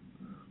to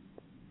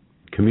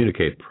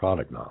communicate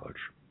product knowledge.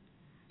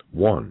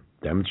 1,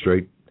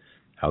 demonstrate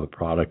how the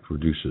product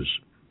reduces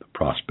the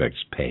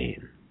prospect's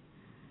pain.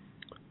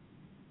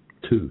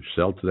 2,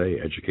 sell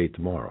today, educate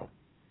tomorrow.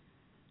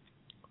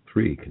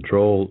 3,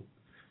 control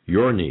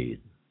your need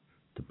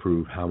to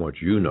prove how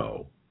much you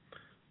know.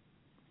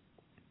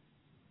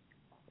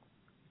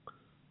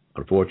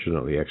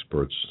 Unfortunately,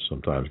 experts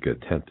sometimes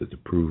get tempted to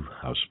prove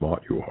how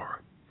smart you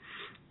are,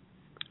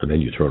 and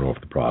then you turn off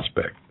the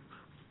prospect.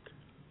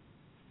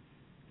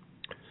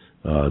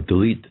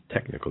 Delete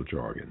technical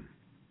jargon.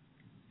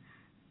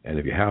 And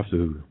if you have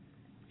to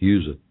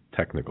use a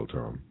technical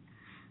term,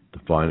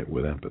 define it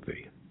with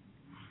empathy.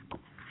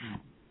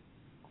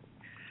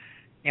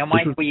 You know,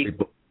 Mike,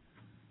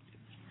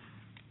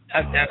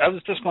 I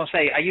was just going to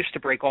say, I used to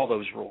break all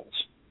those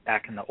rules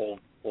back in the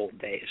old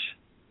days.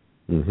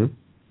 Mm-hmm.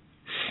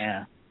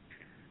 Yeah.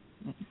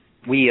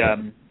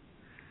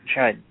 Should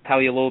I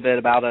tell you a little bit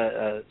about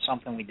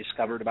something we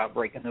discovered about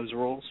breaking those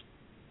rules?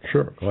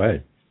 Sure, go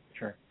ahead.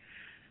 Sure.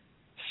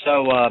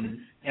 So,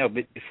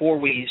 before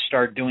we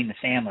started doing the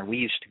Sandler, we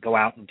used to go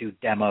out and do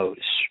demos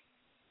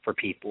for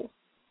people.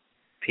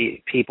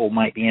 People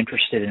might be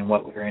interested in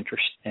what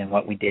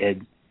we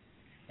did.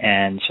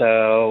 And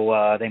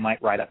so they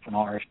might write up an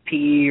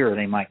RFP, or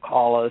they might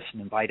call us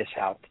and invite us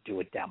out to do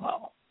a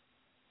demo.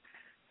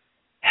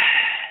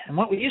 And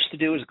what we used to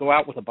do is go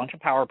out with a bunch of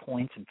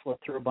PowerPoints and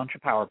flip through a bunch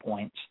of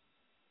PowerPoints.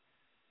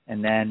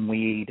 And then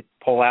we'd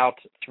pull out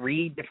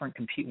 3 different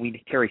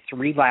we'd carry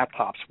 3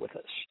 laptops with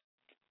us.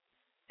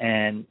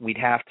 And we'd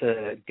have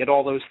to get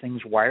all those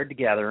things wired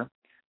together,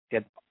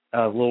 get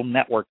a little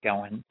network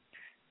going,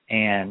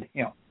 and,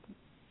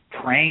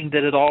 praying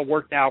that it all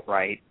worked out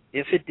right.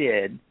 If it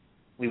did,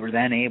 we were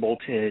then able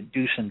to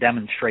do some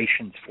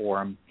demonstrations for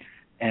them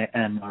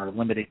in our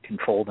limited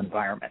controlled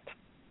environment.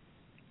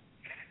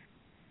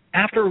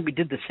 After we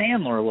did the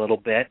Sandler a little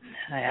bit,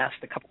 I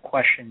asked a couple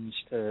questions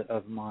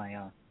of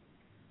my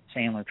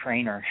Sandler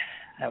trainer.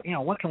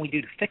 What can we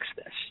do to fix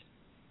this?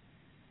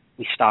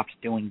 We stopped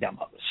doing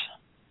demos.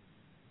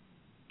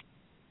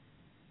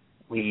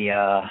 We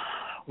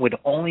would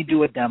only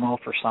do a demo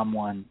for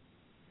someone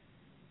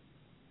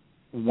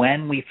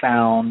when we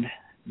found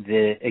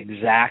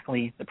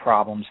exactly the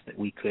problems that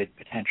we could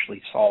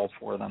potentially solve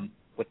for them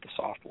with the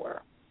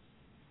software.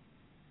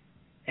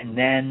 And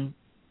then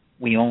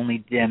we only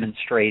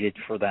demonstrated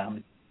for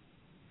them.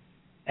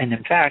 And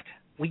in fact,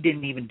 we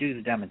didn't even do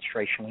the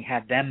demonstration. We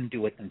had them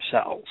do it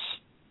themselves.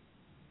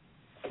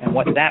 And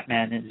what that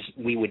meant is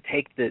we would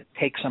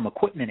take some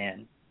equipment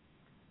in,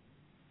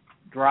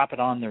 drop it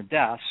on their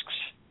desks,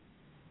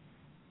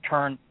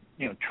 turn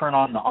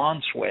on the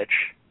on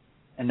switch,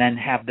 and then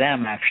have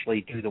them actually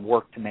do the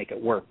work to make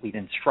it work. We'd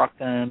instruct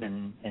them,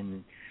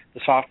 and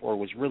the software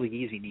was really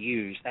easy to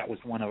use. That was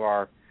one of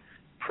our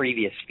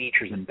previous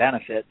features and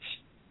benefits.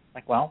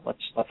 Like, well,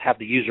 let's have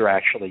the user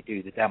actually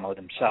do the demo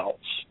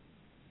themselves.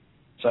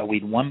 So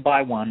we'd one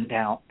by one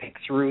pick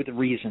through the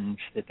reasons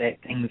the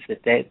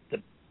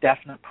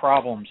definite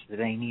problems that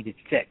they needed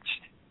fixed,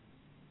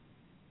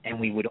 and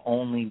we would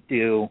only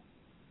do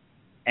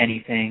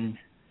anything,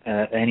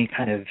 any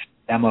kind of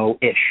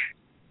demo-ish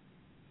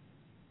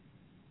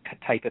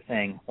type of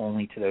thing,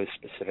 only to those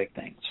specific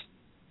things.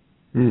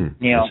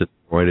 That's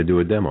a way to do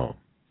a demo.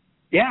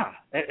 Yeah,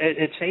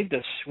 it saved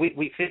us.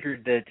 We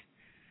figured that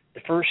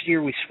the first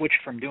year we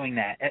switched from doing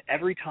that.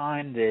 Every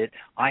time that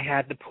I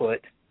had to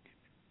put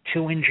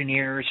 2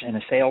 engineers and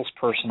a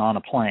salesperson on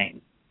a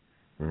plane,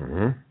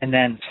 and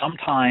then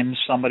sometimes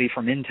somebody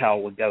from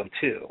Intel would go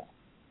too,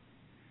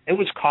 it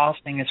was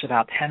costing us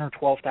about $10,000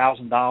 or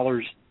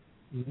 $12,000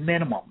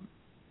 minimum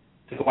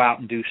to go out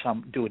and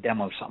do a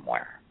demo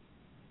somewhere.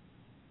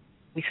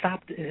 We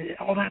stopped.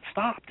 All that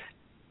stopped,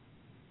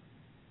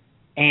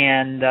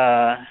 and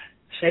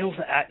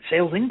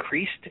sales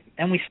increased,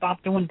 and we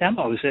stopped doing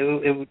demos.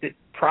 It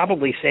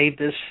probably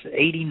saved us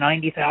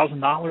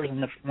 $80,000-$90,000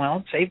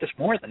 it saved us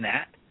more than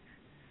that.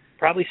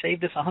 Probably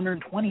saved us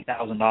 $120,000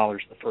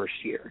 the first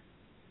year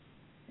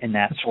in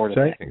that sort of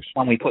thing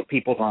when we put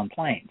people on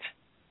planes.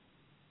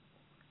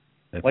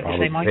 What did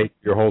you say, Mike? Paid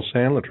your whole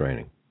Sandler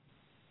training.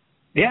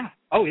 Yeah.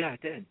 Oh, yeah,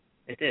 it did.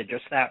 It did.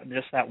 Just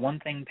that one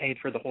thing paid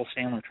for the whole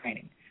Sandler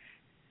training.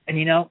 And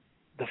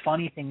the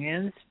funny thing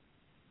is,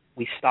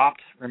 we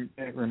stopped.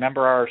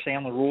 Remember our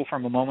Sandler rule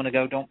from a moment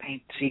ago: don't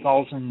paint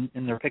seagulls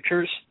in their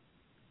pictures.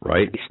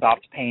 Right. We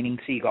stopped painting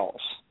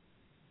seagulls.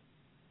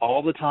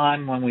 All the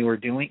time when we were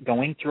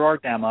going through our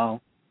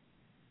demo,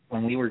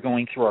 when we were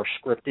going through our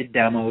scripted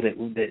demo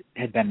that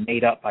had been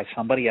made up by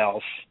somebody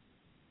else,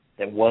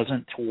 that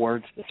wasn't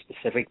towards the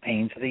specific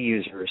pains of the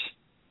users,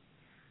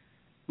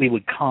 we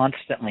would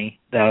constantly,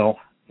 though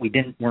we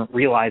weren't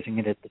realizing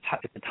it at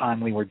the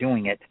time we were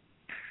doing it,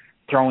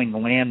 throwing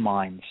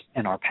landmines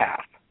in our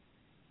path.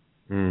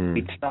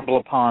 We'd stumble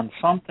upon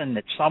something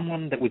that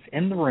someone that was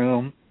in the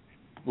room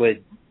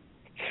would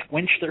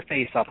squinch their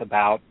face up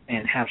about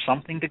and have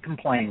something to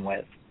complain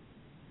with,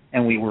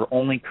 and we were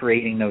only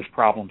creating those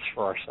problems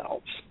for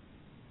ourselves.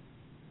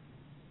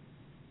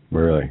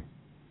 Really?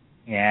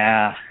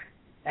 Yeah.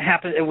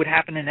 It would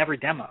happen in every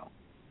demo.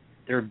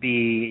 There'd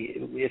be,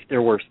 if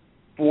there were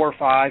 4 or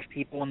 5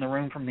 people in the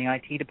room from the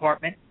IT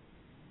department,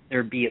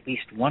 there'd be at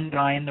least one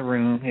guy in the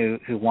room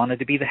who wanted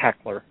to be the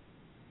heckler,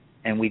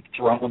 and we'd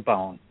throw him a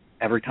bone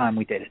every time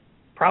we did it.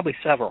 Probably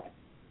several.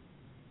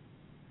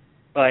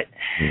 But,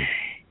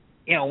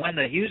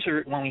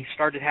 when we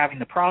started having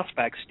the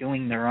prospects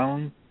doing their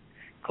own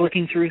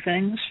clicking through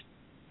things,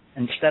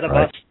 instead of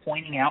us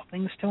pointing out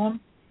things to them,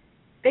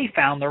 they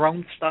found their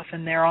own stuff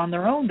in there on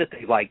their own that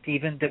they liked,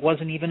 even that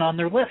wasn't even on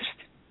their list.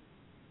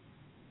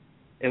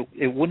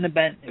 It wouldn't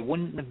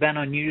have been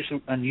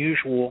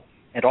unusual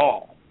at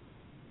all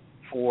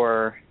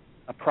for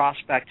a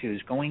prospect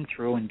who's going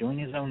through and doing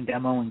his own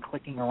demo and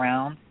clicking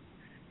around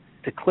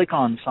to click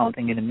on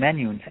something in a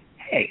menu and say,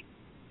 hey,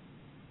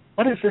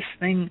 what is this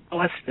thing,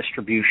 OS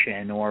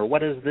distribution, or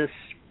what is this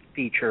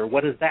feature,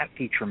 what does that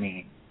feature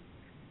mean?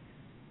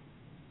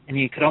 And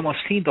you could almost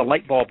see the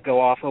light bulb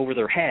go off over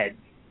their head.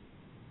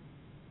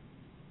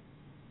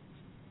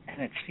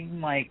 And it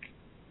seemed like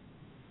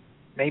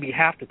maybe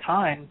half the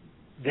time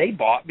they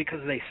bought because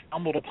they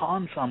stumbled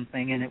upon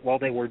something in it while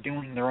they were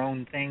doing their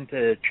own thing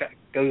to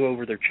go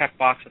over their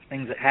checkbox of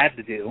things it had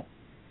to do.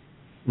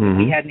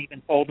 We hadn't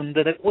even told them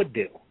that it would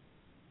do.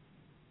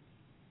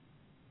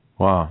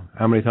 Wow.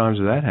 How many times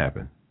did that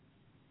happen?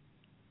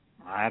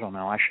 I don't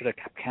know. I should have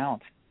kept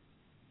count.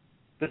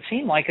 But it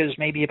seemed like it was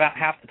maybe about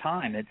half the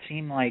time. It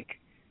seemed like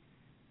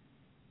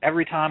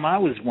every time I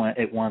was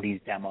at one of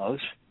these demos,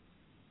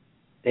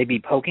 they'd be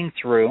poking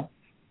through,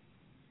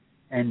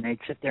 and they'd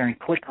sit there and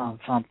click on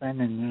something,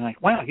 and they're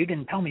like, wow, you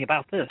didn't tell me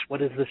about this.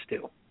 What does this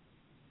do?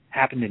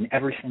 Happened in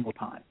every single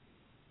time.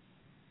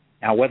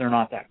 Now, whether or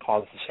not that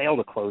caused the sale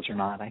to close or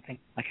not, I think,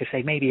 like I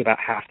say, maybe about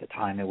half the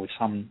time it was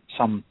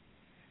some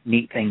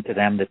neat thing to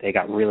them that they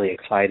got really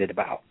excited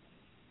about.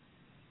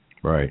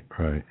 Right.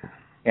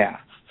 Yeah.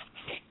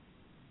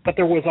 But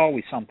there was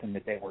always something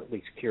that they were at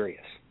least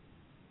curious.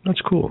 That's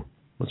cool.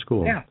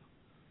 Yeah.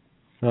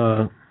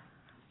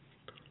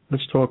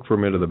 Let's talk for a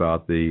minute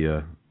about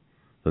the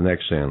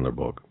next Sandler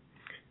book.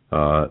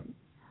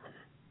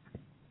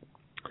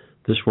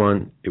 This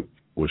one, it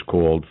was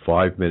called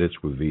 5 Minutes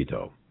with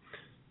Vito.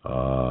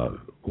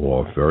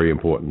 Very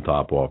important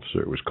top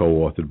officer. It was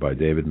co-authored by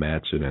David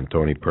Mattson and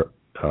Tony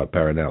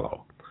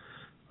Parinello.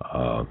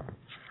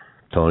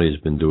 Tony has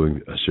been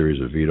doing a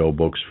series of Vito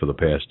books for the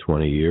past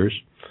 20 years.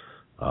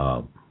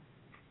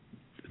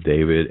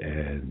 David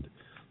and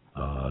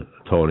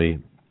Tony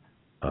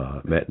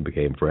met and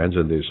became friends,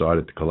 and they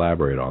decided to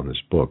collaborate on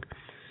this book.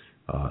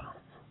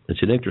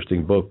 It's an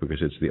interesting book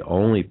because it's the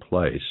only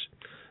place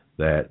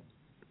that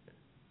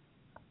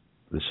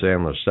the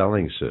Sandler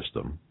selling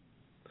system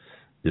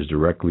is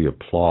directly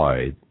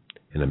applied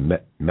in a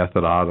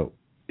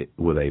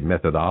with a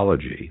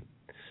methodology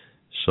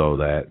so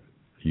that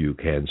you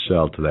can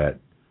sell to that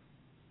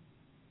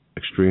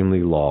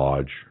extremely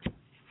large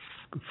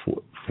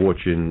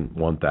Fortune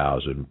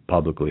 1000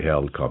 publicly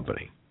held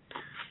company.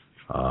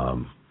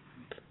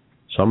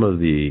 Some of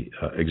the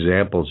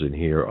examples in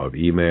here of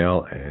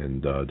email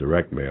and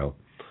direct mail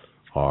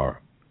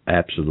are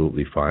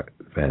absolutely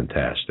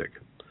fantastic.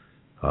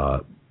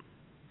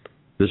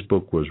 This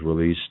book was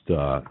released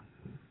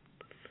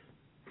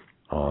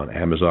on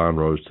Amazon,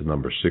 rose to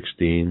number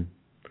 16,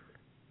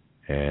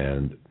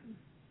 and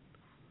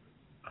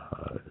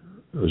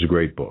it was a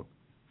great book.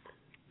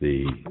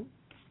 The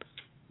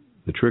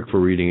trick for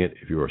reading it,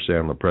 if you're a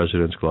Sandler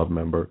President's Club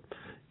member,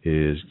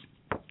 is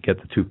get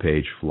the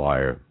 2-page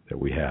flyer that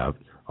we have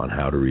on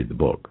how to read the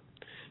book.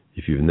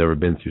 If you've never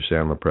been through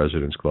Sandler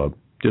President's Club,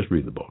 just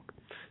read the book.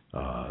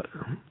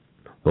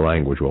 The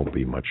language won't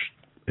be much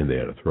in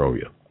there to throw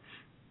you.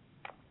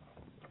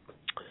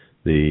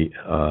 The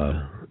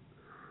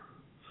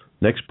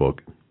next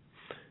book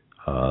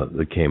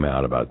that came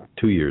out about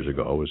 2 years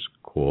ago was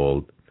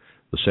called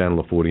The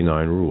Sandler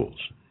 49 Rules.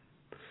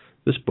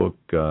 This book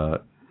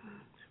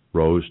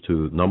rose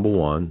to number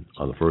 1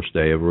 on the first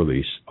day of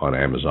release on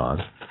Amazon,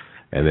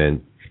 and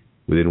then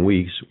within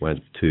weeks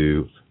went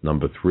to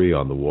number 3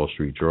 on the Wall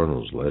Street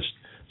Journal's list,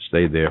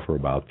 stayed there for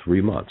about 3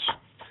 months.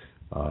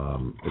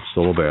 It's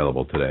still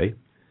available today.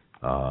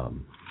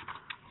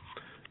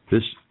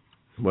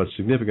 What's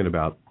significant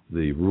about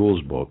the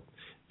rules book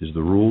is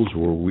the rules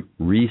were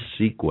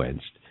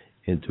resequenced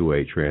into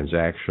a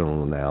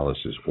transactional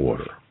analysis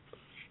order.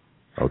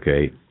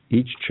 Okay,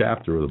 each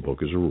chapter of the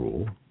book is a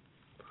rule.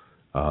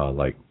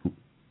 Like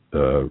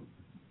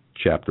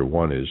chapter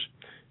 1 is,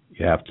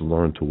 you have to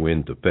learn to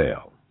win to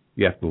fail.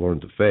 You have to learn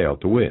to fail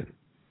to win.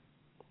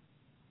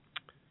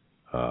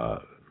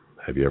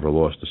 Have you ever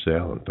lost a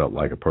sale and felt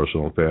like a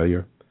personal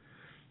failure?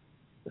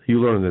 You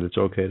learn that it's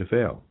okay to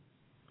fail.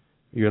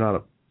 You're not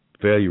a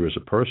failure as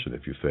a person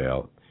if you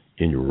fail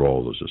in your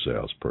role as a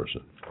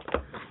salesperson.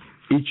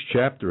 Each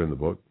chapter in the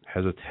book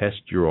has a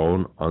test your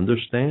own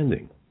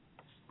understanding.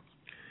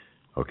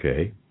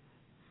 Okay?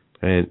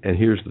 And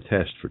here's the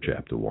test for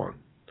chapter 1.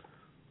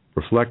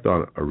 Reflect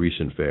on a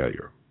recent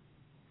failure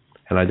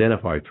and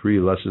identify 3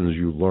 lessons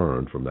you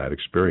learned from that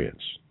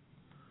experience.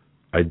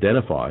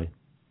 Identify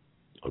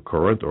a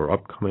current or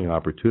upcoming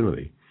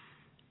opportunity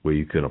where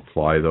you can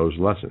apply those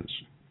lessons.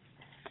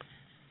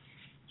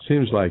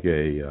 Seems like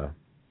a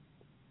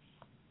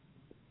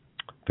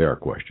fair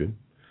question.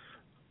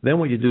 Then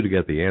what you do to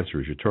get the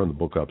answer is you turn the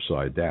book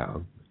upside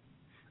down,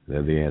 and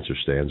then the answer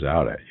stands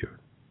out at you.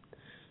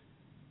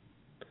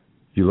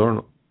 You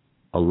learn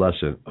a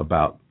lesson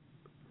about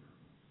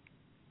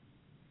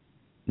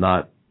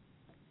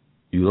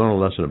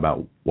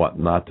what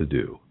not to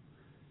do,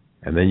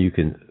 and then you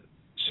can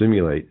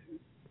simulate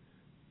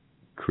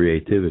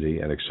creativity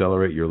and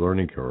accelerate your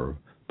learning curve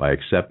by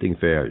accepting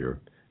failure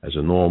as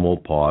a normal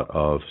part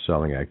of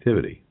selling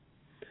activity.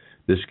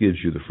 This gives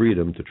you the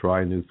freedom to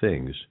try new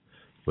things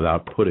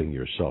without putting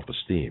your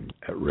self-esteem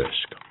at risk.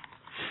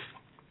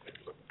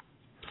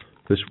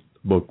 This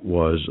book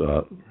was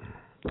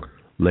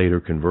later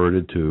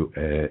converted to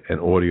an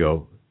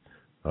audio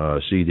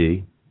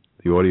CD.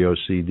 The audio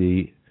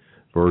CD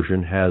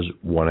version has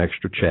 1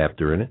 extra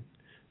chapter in it.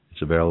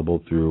 It's available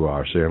through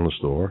our Sandler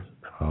store,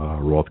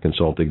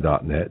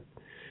 rothconsulting.net.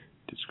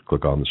 Just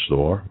click on the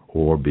store,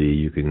 or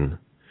you can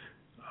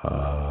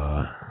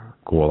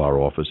call our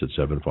office at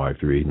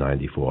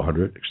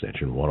 753-9400,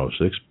 extension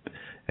 106,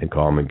 and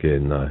Carmen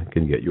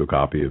can get you a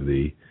copy of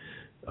the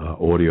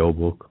audio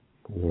book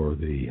or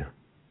the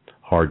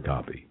hard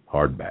copy,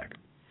 hardback.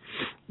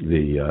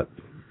 The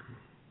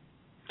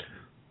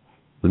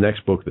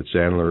next book that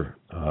Sandler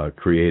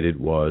created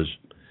was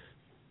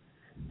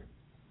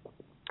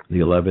the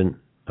 11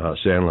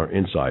 Sandler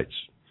Insights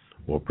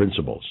or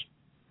Principles,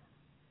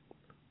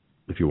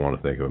 if you want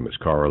to think of them as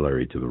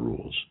corollary to the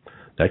rules.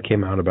 That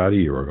came out about a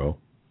year ago,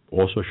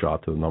 also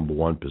shot to the number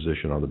 1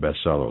 position on the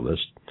bestseller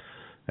list,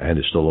 and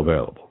is still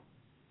available.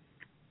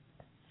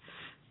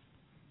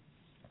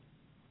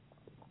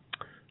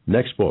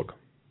 Next book.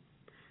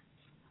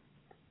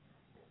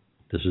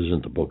 This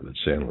isn't a book that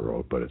Sandler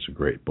wrote, but it's a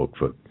great book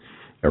for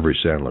every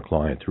Sandler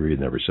client to read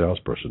and every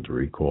salesperson to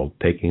read, called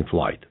Taking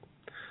Flight.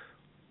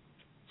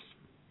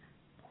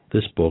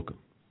 This book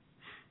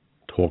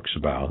talks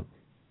about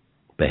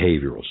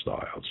behavioral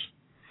styles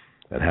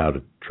and how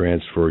to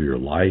transfer your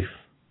life,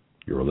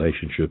 your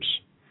relationships,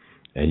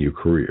 and your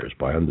careers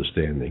by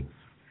understanding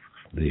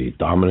the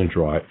dominant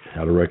drive,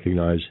 how to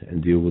recognize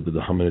and deal with the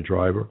dominant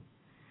driver,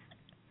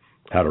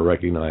 how to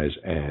recognize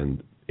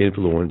and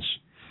influence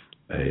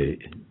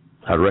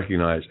how to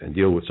recognize and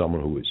deal with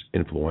someone who is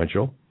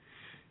influential,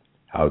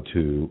 how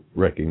to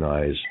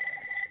recognize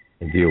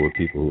and deal with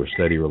people who are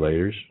steady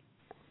relators,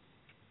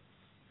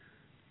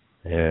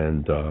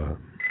 and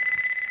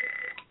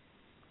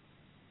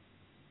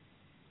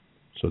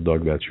so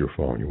Doug, that's your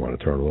phone. You want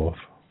to turn it off?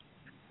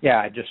 Yeah,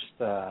 I just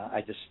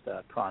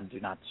put on Do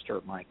Not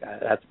Disturb, Mike.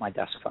 That's my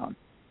desk phone.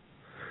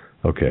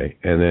 Okay,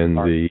 and then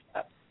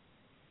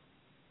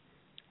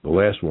the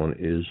last one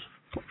is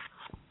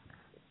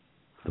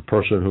the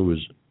person who is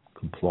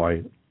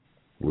compliant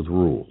with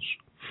rules.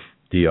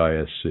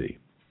 DISC.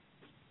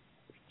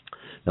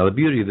 Now, the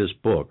beauty of this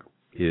book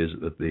is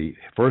that the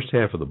first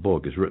half of the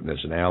book is written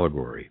as an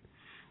allegory,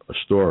 a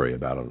story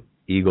about an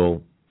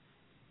eagle,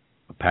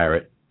 a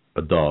parrot,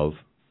 a dove,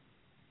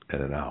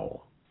 and an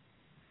owl.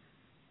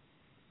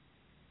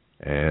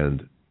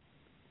 And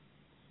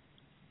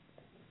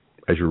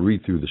as you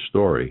read through the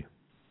story,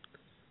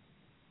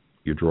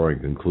 you're drawing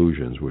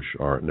conclusions which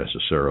aren't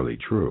necessarily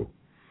true.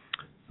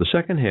 The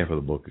second half of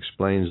the book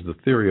explains the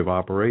theory of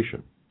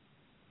operation.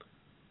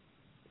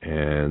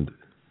 And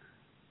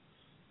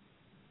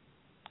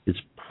it's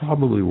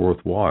probably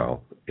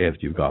worthwhile, after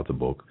you've got the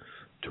book,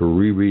 to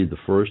reread the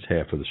first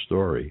half of the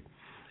story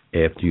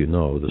after you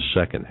know the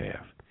second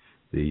half.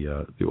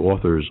 The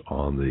authors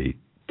on the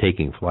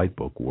Taking Flight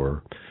book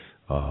were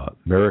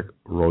Merrick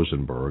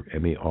Rosenberg,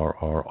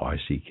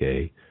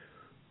 MERRICK,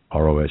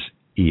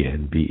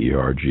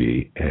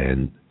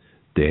 and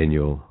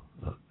Daniel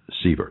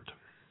Siebert.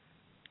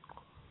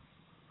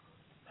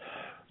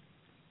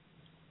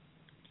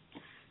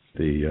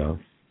 The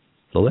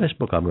last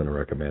book I'm going to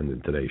recommend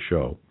in today's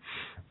show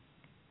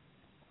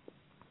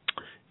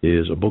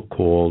is a book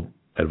called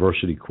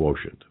Adversity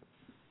Quotient.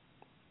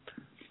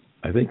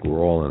 I think we're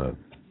all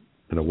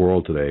in a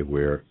world today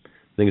where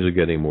things are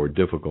getting more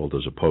difficult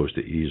as opposed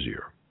to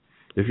easier.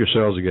 If your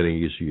sales are getting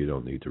easier, you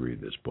don't need to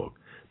read this book.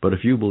 But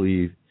if you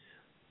believe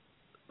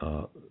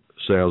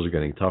sales are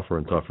getting tougher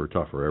and tougher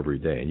every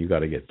day, and you got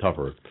to get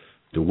tougher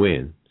to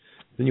win,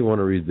 then you want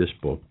to read this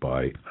book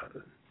by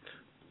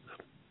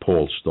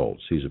Paul Stoltz.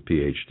 He's a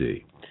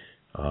PhD.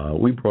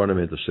 We brought him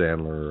into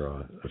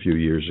Sandler a few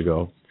years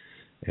ago,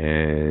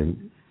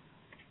 and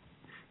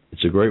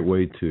it's a great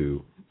way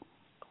to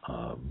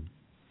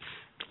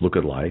look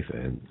at life.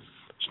 And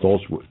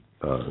Stoltz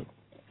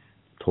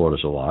taught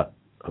us a lot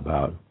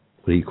about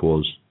what he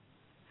calls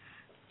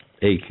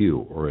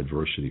AQ, or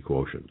adversity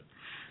quotient.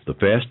 The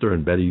faster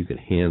and better you can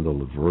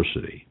handle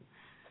adversity,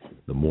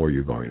 the more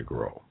you're going to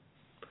grow.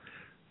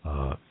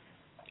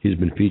 He's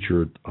been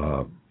featured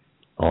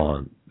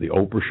on The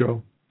Oprah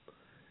Show,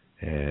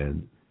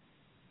 and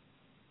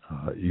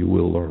you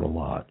will learn a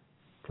lot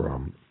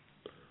from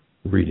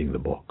reading the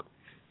book.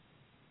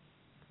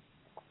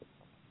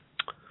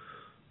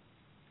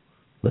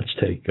 Let's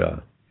take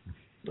a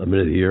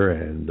minute here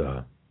and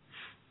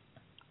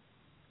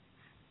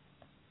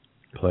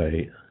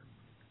play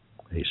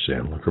a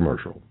Sandler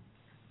commercial.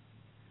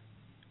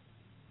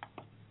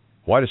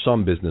 Why do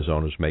some business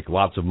owners make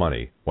lots of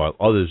money while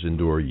others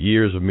endure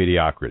years of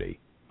mediocrity?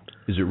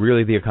 Is it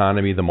really the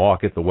economy, the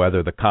market, the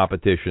weather, the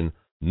competition?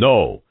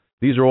 No.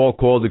 These are all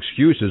called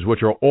excuses,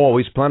 which are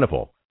always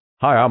plentiful.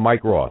 Hi, I'm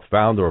Mike Roth,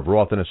 founder of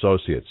Roth &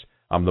 Associates.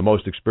 I'm the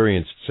most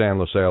experienced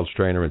Sandler sales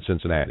trainer in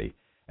Cincinnati.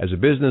 As a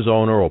business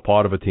owner or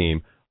part of a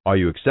team, are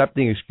you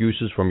accepting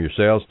excuses from your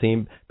sales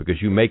team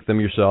because you make them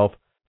yourself?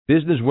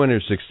 Business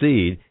winners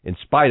succeed in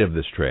spite of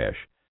this trash.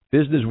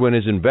 Business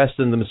winners invest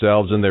in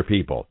themselves and their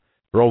people.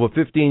 For over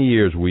 15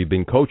 years, we've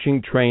been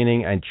coaching,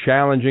 training, and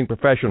challenging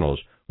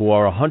professionals who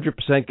are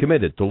 100%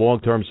 committed to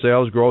long-term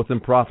sales growth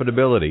and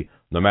profitability,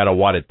 no matter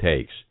what it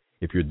takes.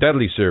 If you're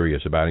deadly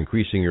serious about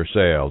increasing your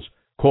sales,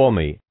 call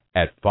me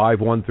at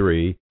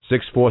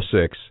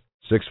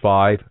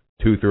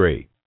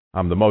 513-646-6523.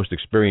 I'm the most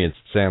experienced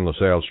Sandler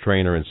sales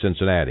trainer in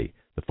Cincinnati.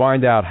 To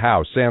find out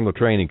how Sandler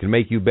training can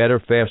make you better,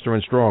 faster,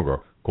 and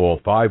stronger, call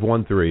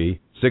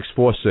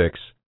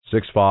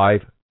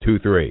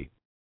 513-646-6523.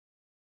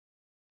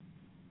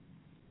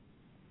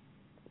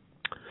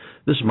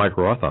 This is Mike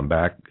Roth. I'm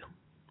back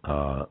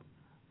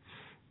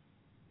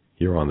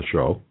here on the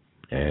show.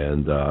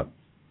 And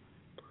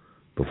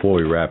before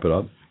we wrap it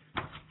up,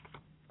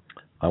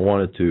 I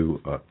wanted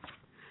to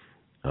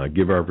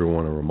give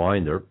everyone a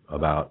reminder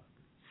about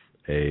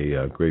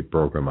a great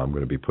program I'm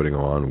going to be putting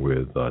on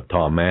with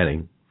Tom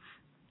Manning,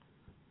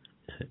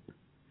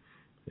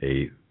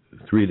 a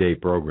 3-day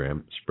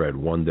program spread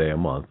 1 day a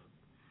month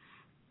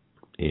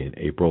in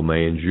April,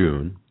 May, and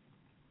June.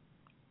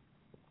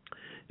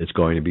 It's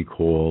going to be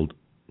called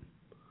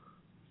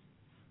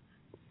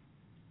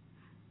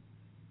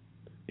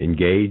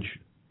Engage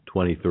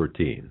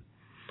 2013.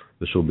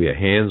 This will be a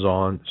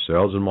hands-on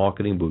sales and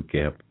marketing boot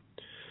camp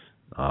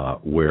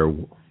where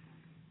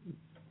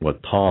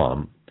what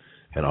Tom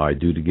and I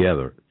do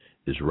together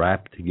is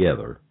wrap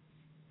together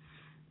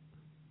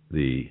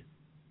the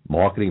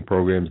marketing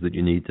programs that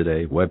you need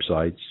today,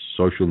 websites,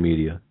 social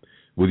media,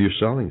 with your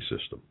selling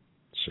system,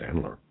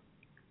 Sandler.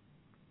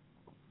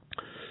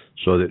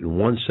 So that in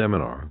one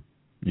seminar,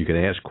 you can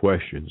ask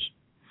questions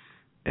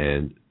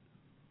and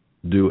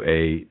do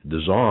a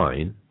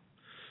design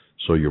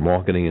so your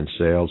marketing and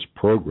sales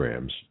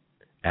programs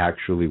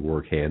actually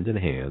work hand in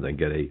hand and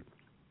get a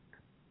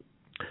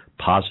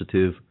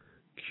positive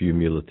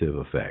cumulative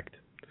effect.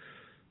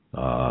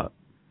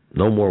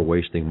 No more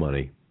wasting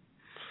money.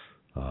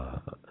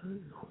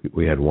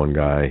 We had one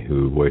guy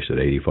who wasted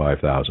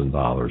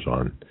 $85,000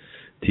 on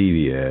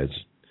TV ads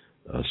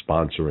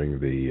sponsoring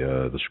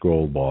the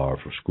scroll bar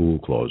for school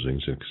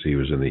closings because he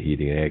was in the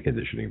heating and air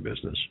conditioning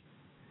business.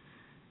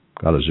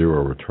 Got a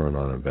zero return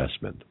on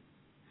investment.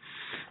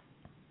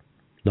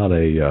 Not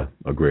a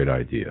great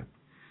idea.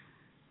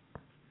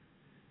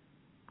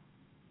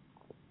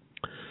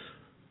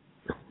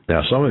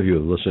 Now, some of you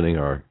listening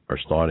are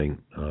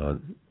starting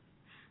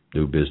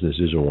new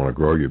businesses or want to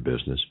grow your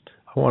business.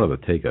 I wanted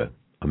to take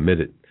a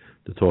minute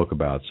to talk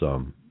about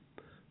some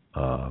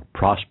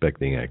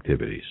prospecting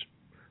activities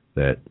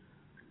that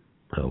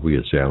we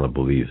at Sandler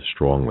believe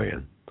strongly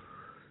in.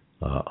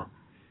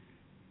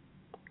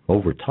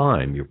 Over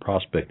time, your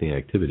prospecting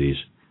activities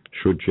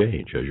should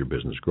change as your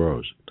business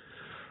grows.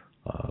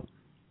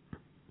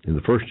 In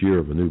the first year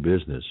of a new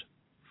business,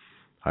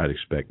 I'd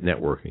expect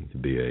networking to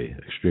be an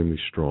extremely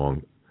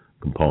strong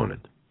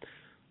component.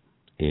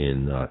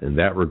 In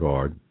that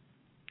regard,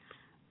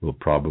 we'll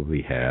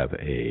probably have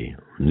a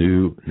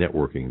new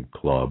networking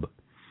club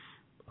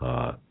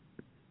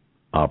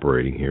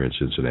operating here in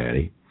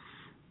Cincinnati,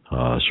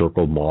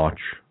 circled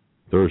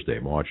Thursday,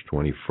 March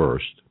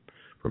 21st,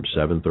 from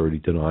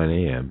 7:30 to 9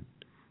 a.m.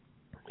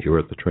 here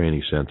at the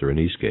training center in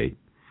Eastgate.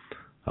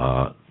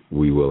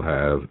 We will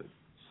have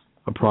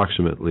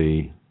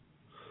approximately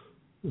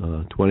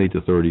 20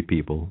 to 30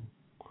 people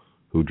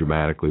who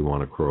dramatically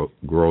want to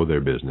grow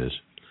their business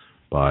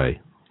by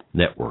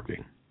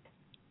networking.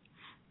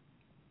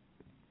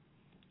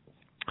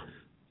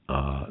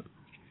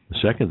 The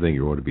second thing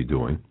you ought to be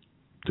doing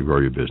to grow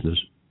your business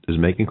is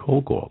making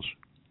cold calls.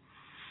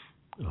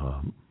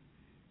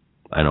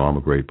 I know I'm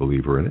a great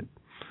believer in it,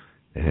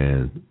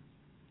 and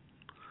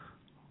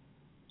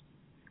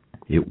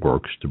it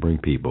works to bring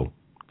people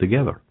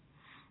together.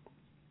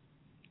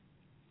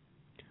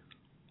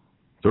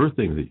 Third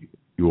thing that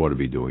you ought to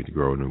be doing to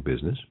grow a new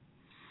business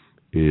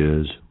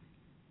is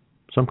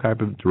some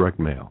type of direct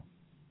mail.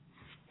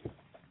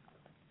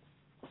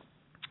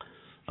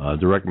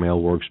 Direct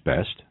mail works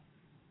best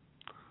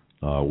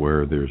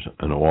where there's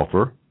an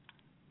offer,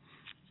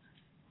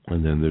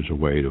 and then there's a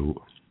way to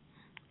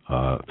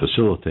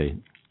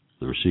facilitate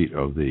the receipt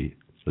of the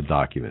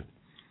document.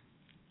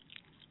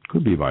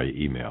 Could be via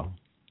email.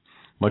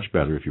 Much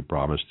better if you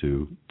promise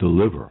to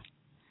deliver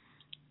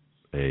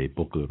a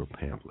booklet or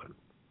pamphlet.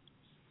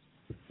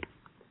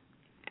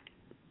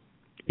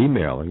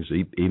 Emailing,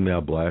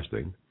 email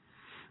blasting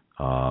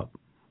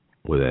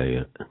with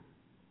a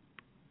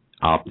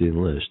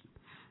opt-in list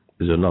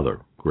is another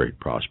great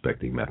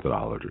prospecting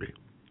methodology.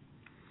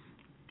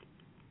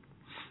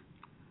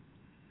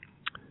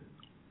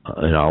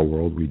 In our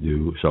world, we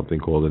do something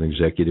called an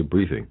executive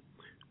briefing,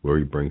 where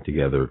we bring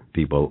together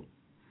people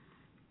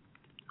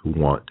who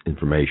want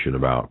information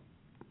about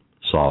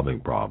solving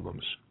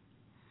problems.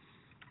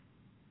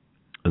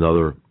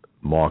 Another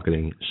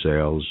marketing,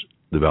 sales,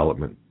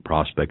 development,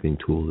 prospecting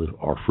tool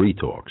are free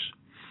talks.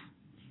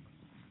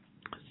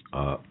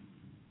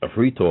 A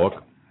free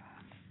talk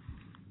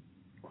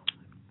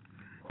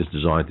is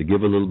designed to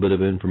give a little bit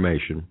of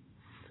information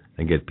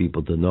and get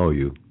people to know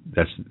you.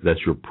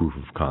 That's your proof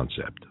of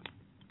concept.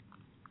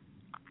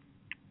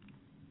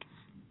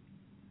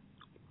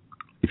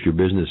 If your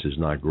business is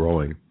not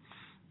growing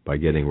by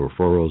getting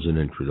referrals and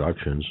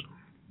introductions,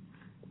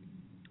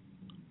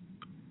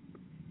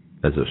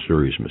 that's a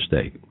serious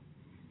mistake.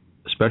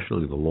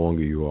 Especially the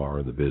longer you are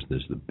in the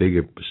business, the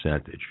bigger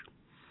percentage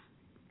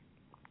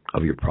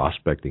of your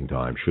prospecting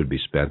time should be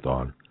spent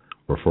on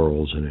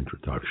referrals and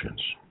introductions.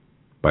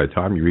 By the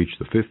time you reach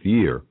the fifth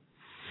year,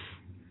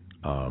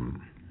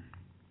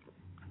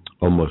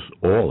 almost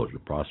all of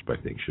your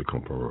prospecting should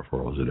come from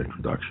referrals and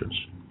introductions.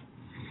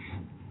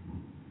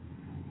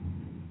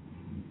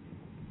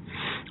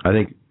 I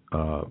think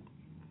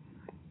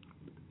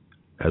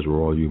as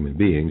we're all human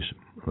beings,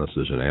 unless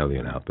there's an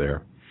alien out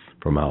there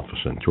from Alpha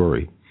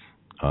Centauri,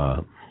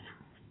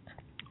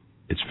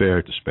 it's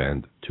fair to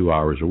spend 2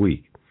 hours a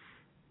week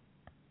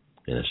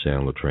in a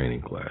Sandler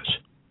training class.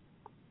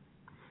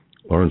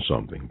 Learn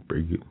something.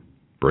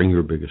 Bring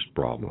your biggest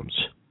problems.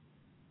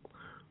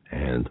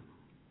 And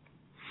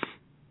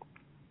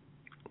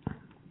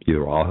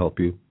either I'll help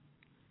you,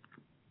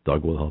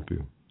 Doug will help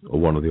you, or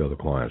one of the other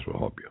clients will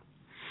help you.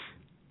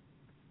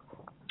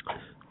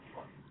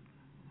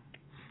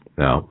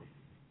 Now,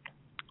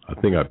 I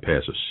think I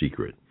pass a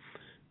secret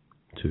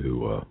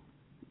to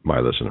my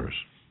listeners.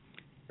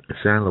 At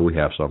Sandler, we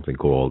have something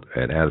called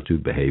an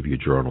Attitude Behavior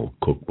Journal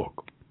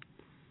Cookbook.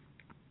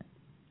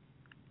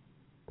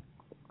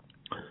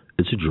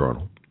 It's a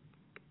journal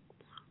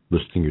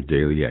listing your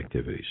daily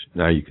activities.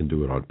 Now, you can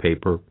do it on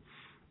paper,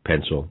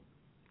 pencil.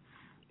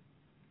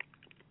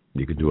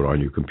 You can do it on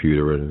your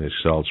computer in an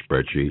Excel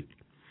spreadsheet.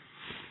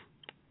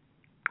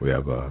 We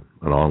have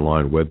an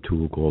online web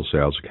tool called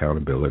Sales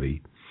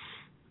Accountability.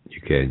 You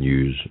can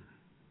use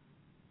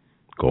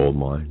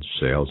Goldmine,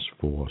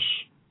 Salesforce,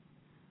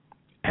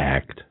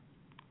 ACT,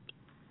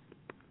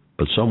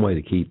 but some way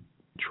to keep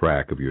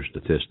track of your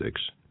statistics.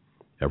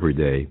 Every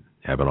day,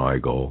 have an I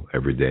goal.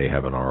 Every day,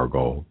 have an R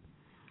goal.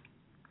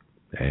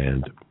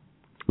 And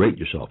rate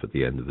yourself at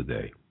the end of the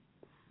day.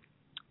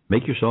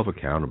 Make yourself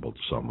accountable to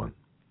someone.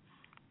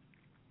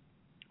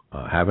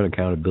 Have an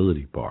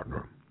accountability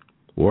partner,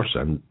 or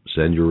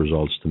send your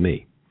results to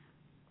me.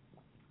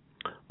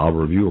 I'll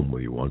review them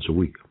with you once a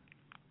week.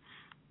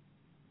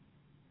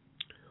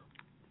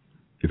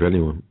 If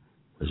anyone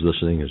is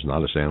listening is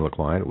not a Sandler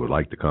client, would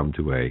like to come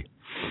to a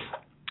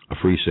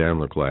free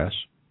Sandler class,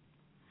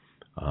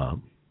 call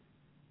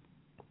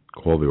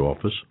the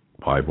office,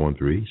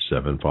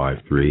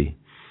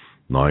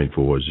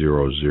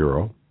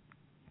 513-753-9400.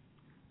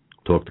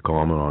 Talk to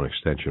Carmen on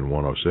extension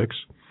 106.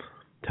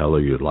 Tell her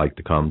you'd like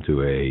to come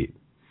to a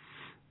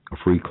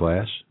free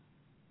class,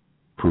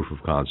 proof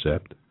of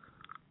concept.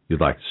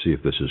 You'd like to see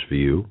if this is for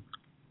you.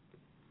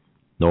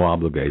 No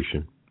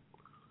obligation.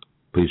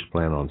 Please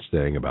plan on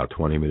staying about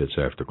 20 minutes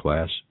after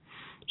class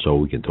so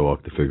we can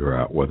talk to figure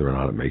out whether or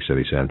not it makes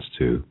any sense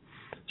to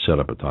set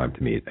up a time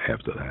to meet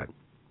after that.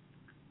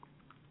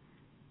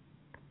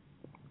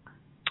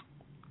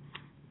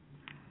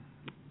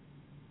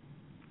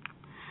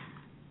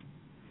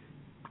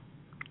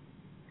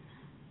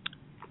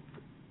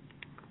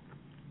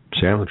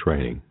 Sandler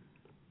Training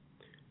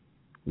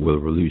will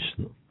release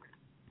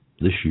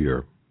this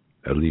year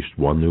at least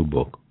one new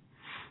book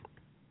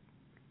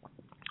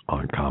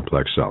on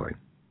complex selling.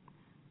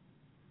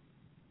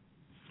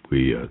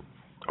 We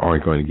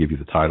aren't going to give you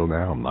the title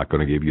now. I'm not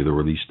going to give you the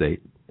release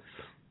date,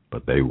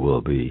 but they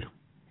will be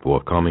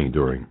forthcoming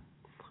during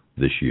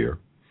this year.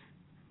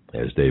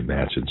 As Dave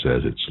Manson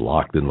says, it's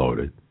locked and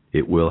loaded.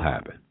 It will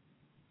happen.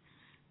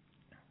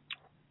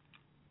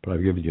 But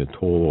I've given you a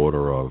tall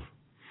order of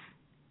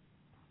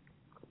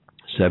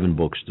 7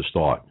 books to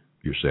start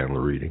your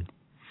Sandler reading.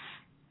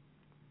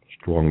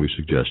 Strongly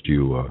suggest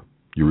you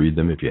read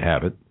them if you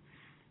haven't.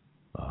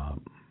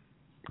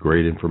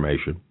 Great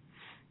information.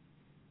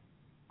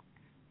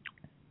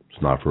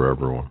 It's not for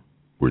everyone.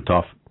 We're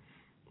tough,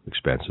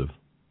 expensive,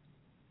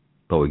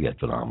 but we get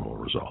phenomenal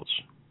results.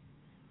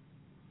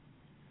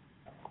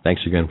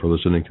 Thanks again for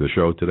listening to the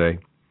show today.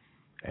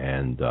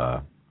 And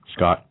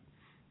Scott,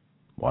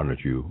 why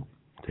don't you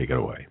take it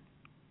away?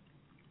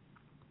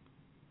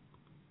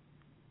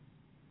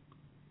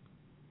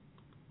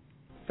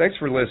 Thanks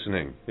for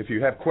listening. If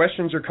you have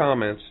questions or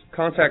comments,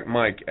 contact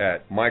Mike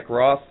at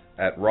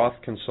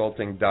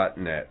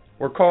MikeRoth@rothconsulting.net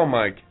or call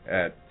Mike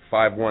at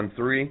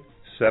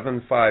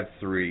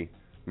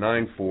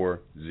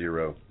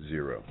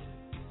 513-753-9400.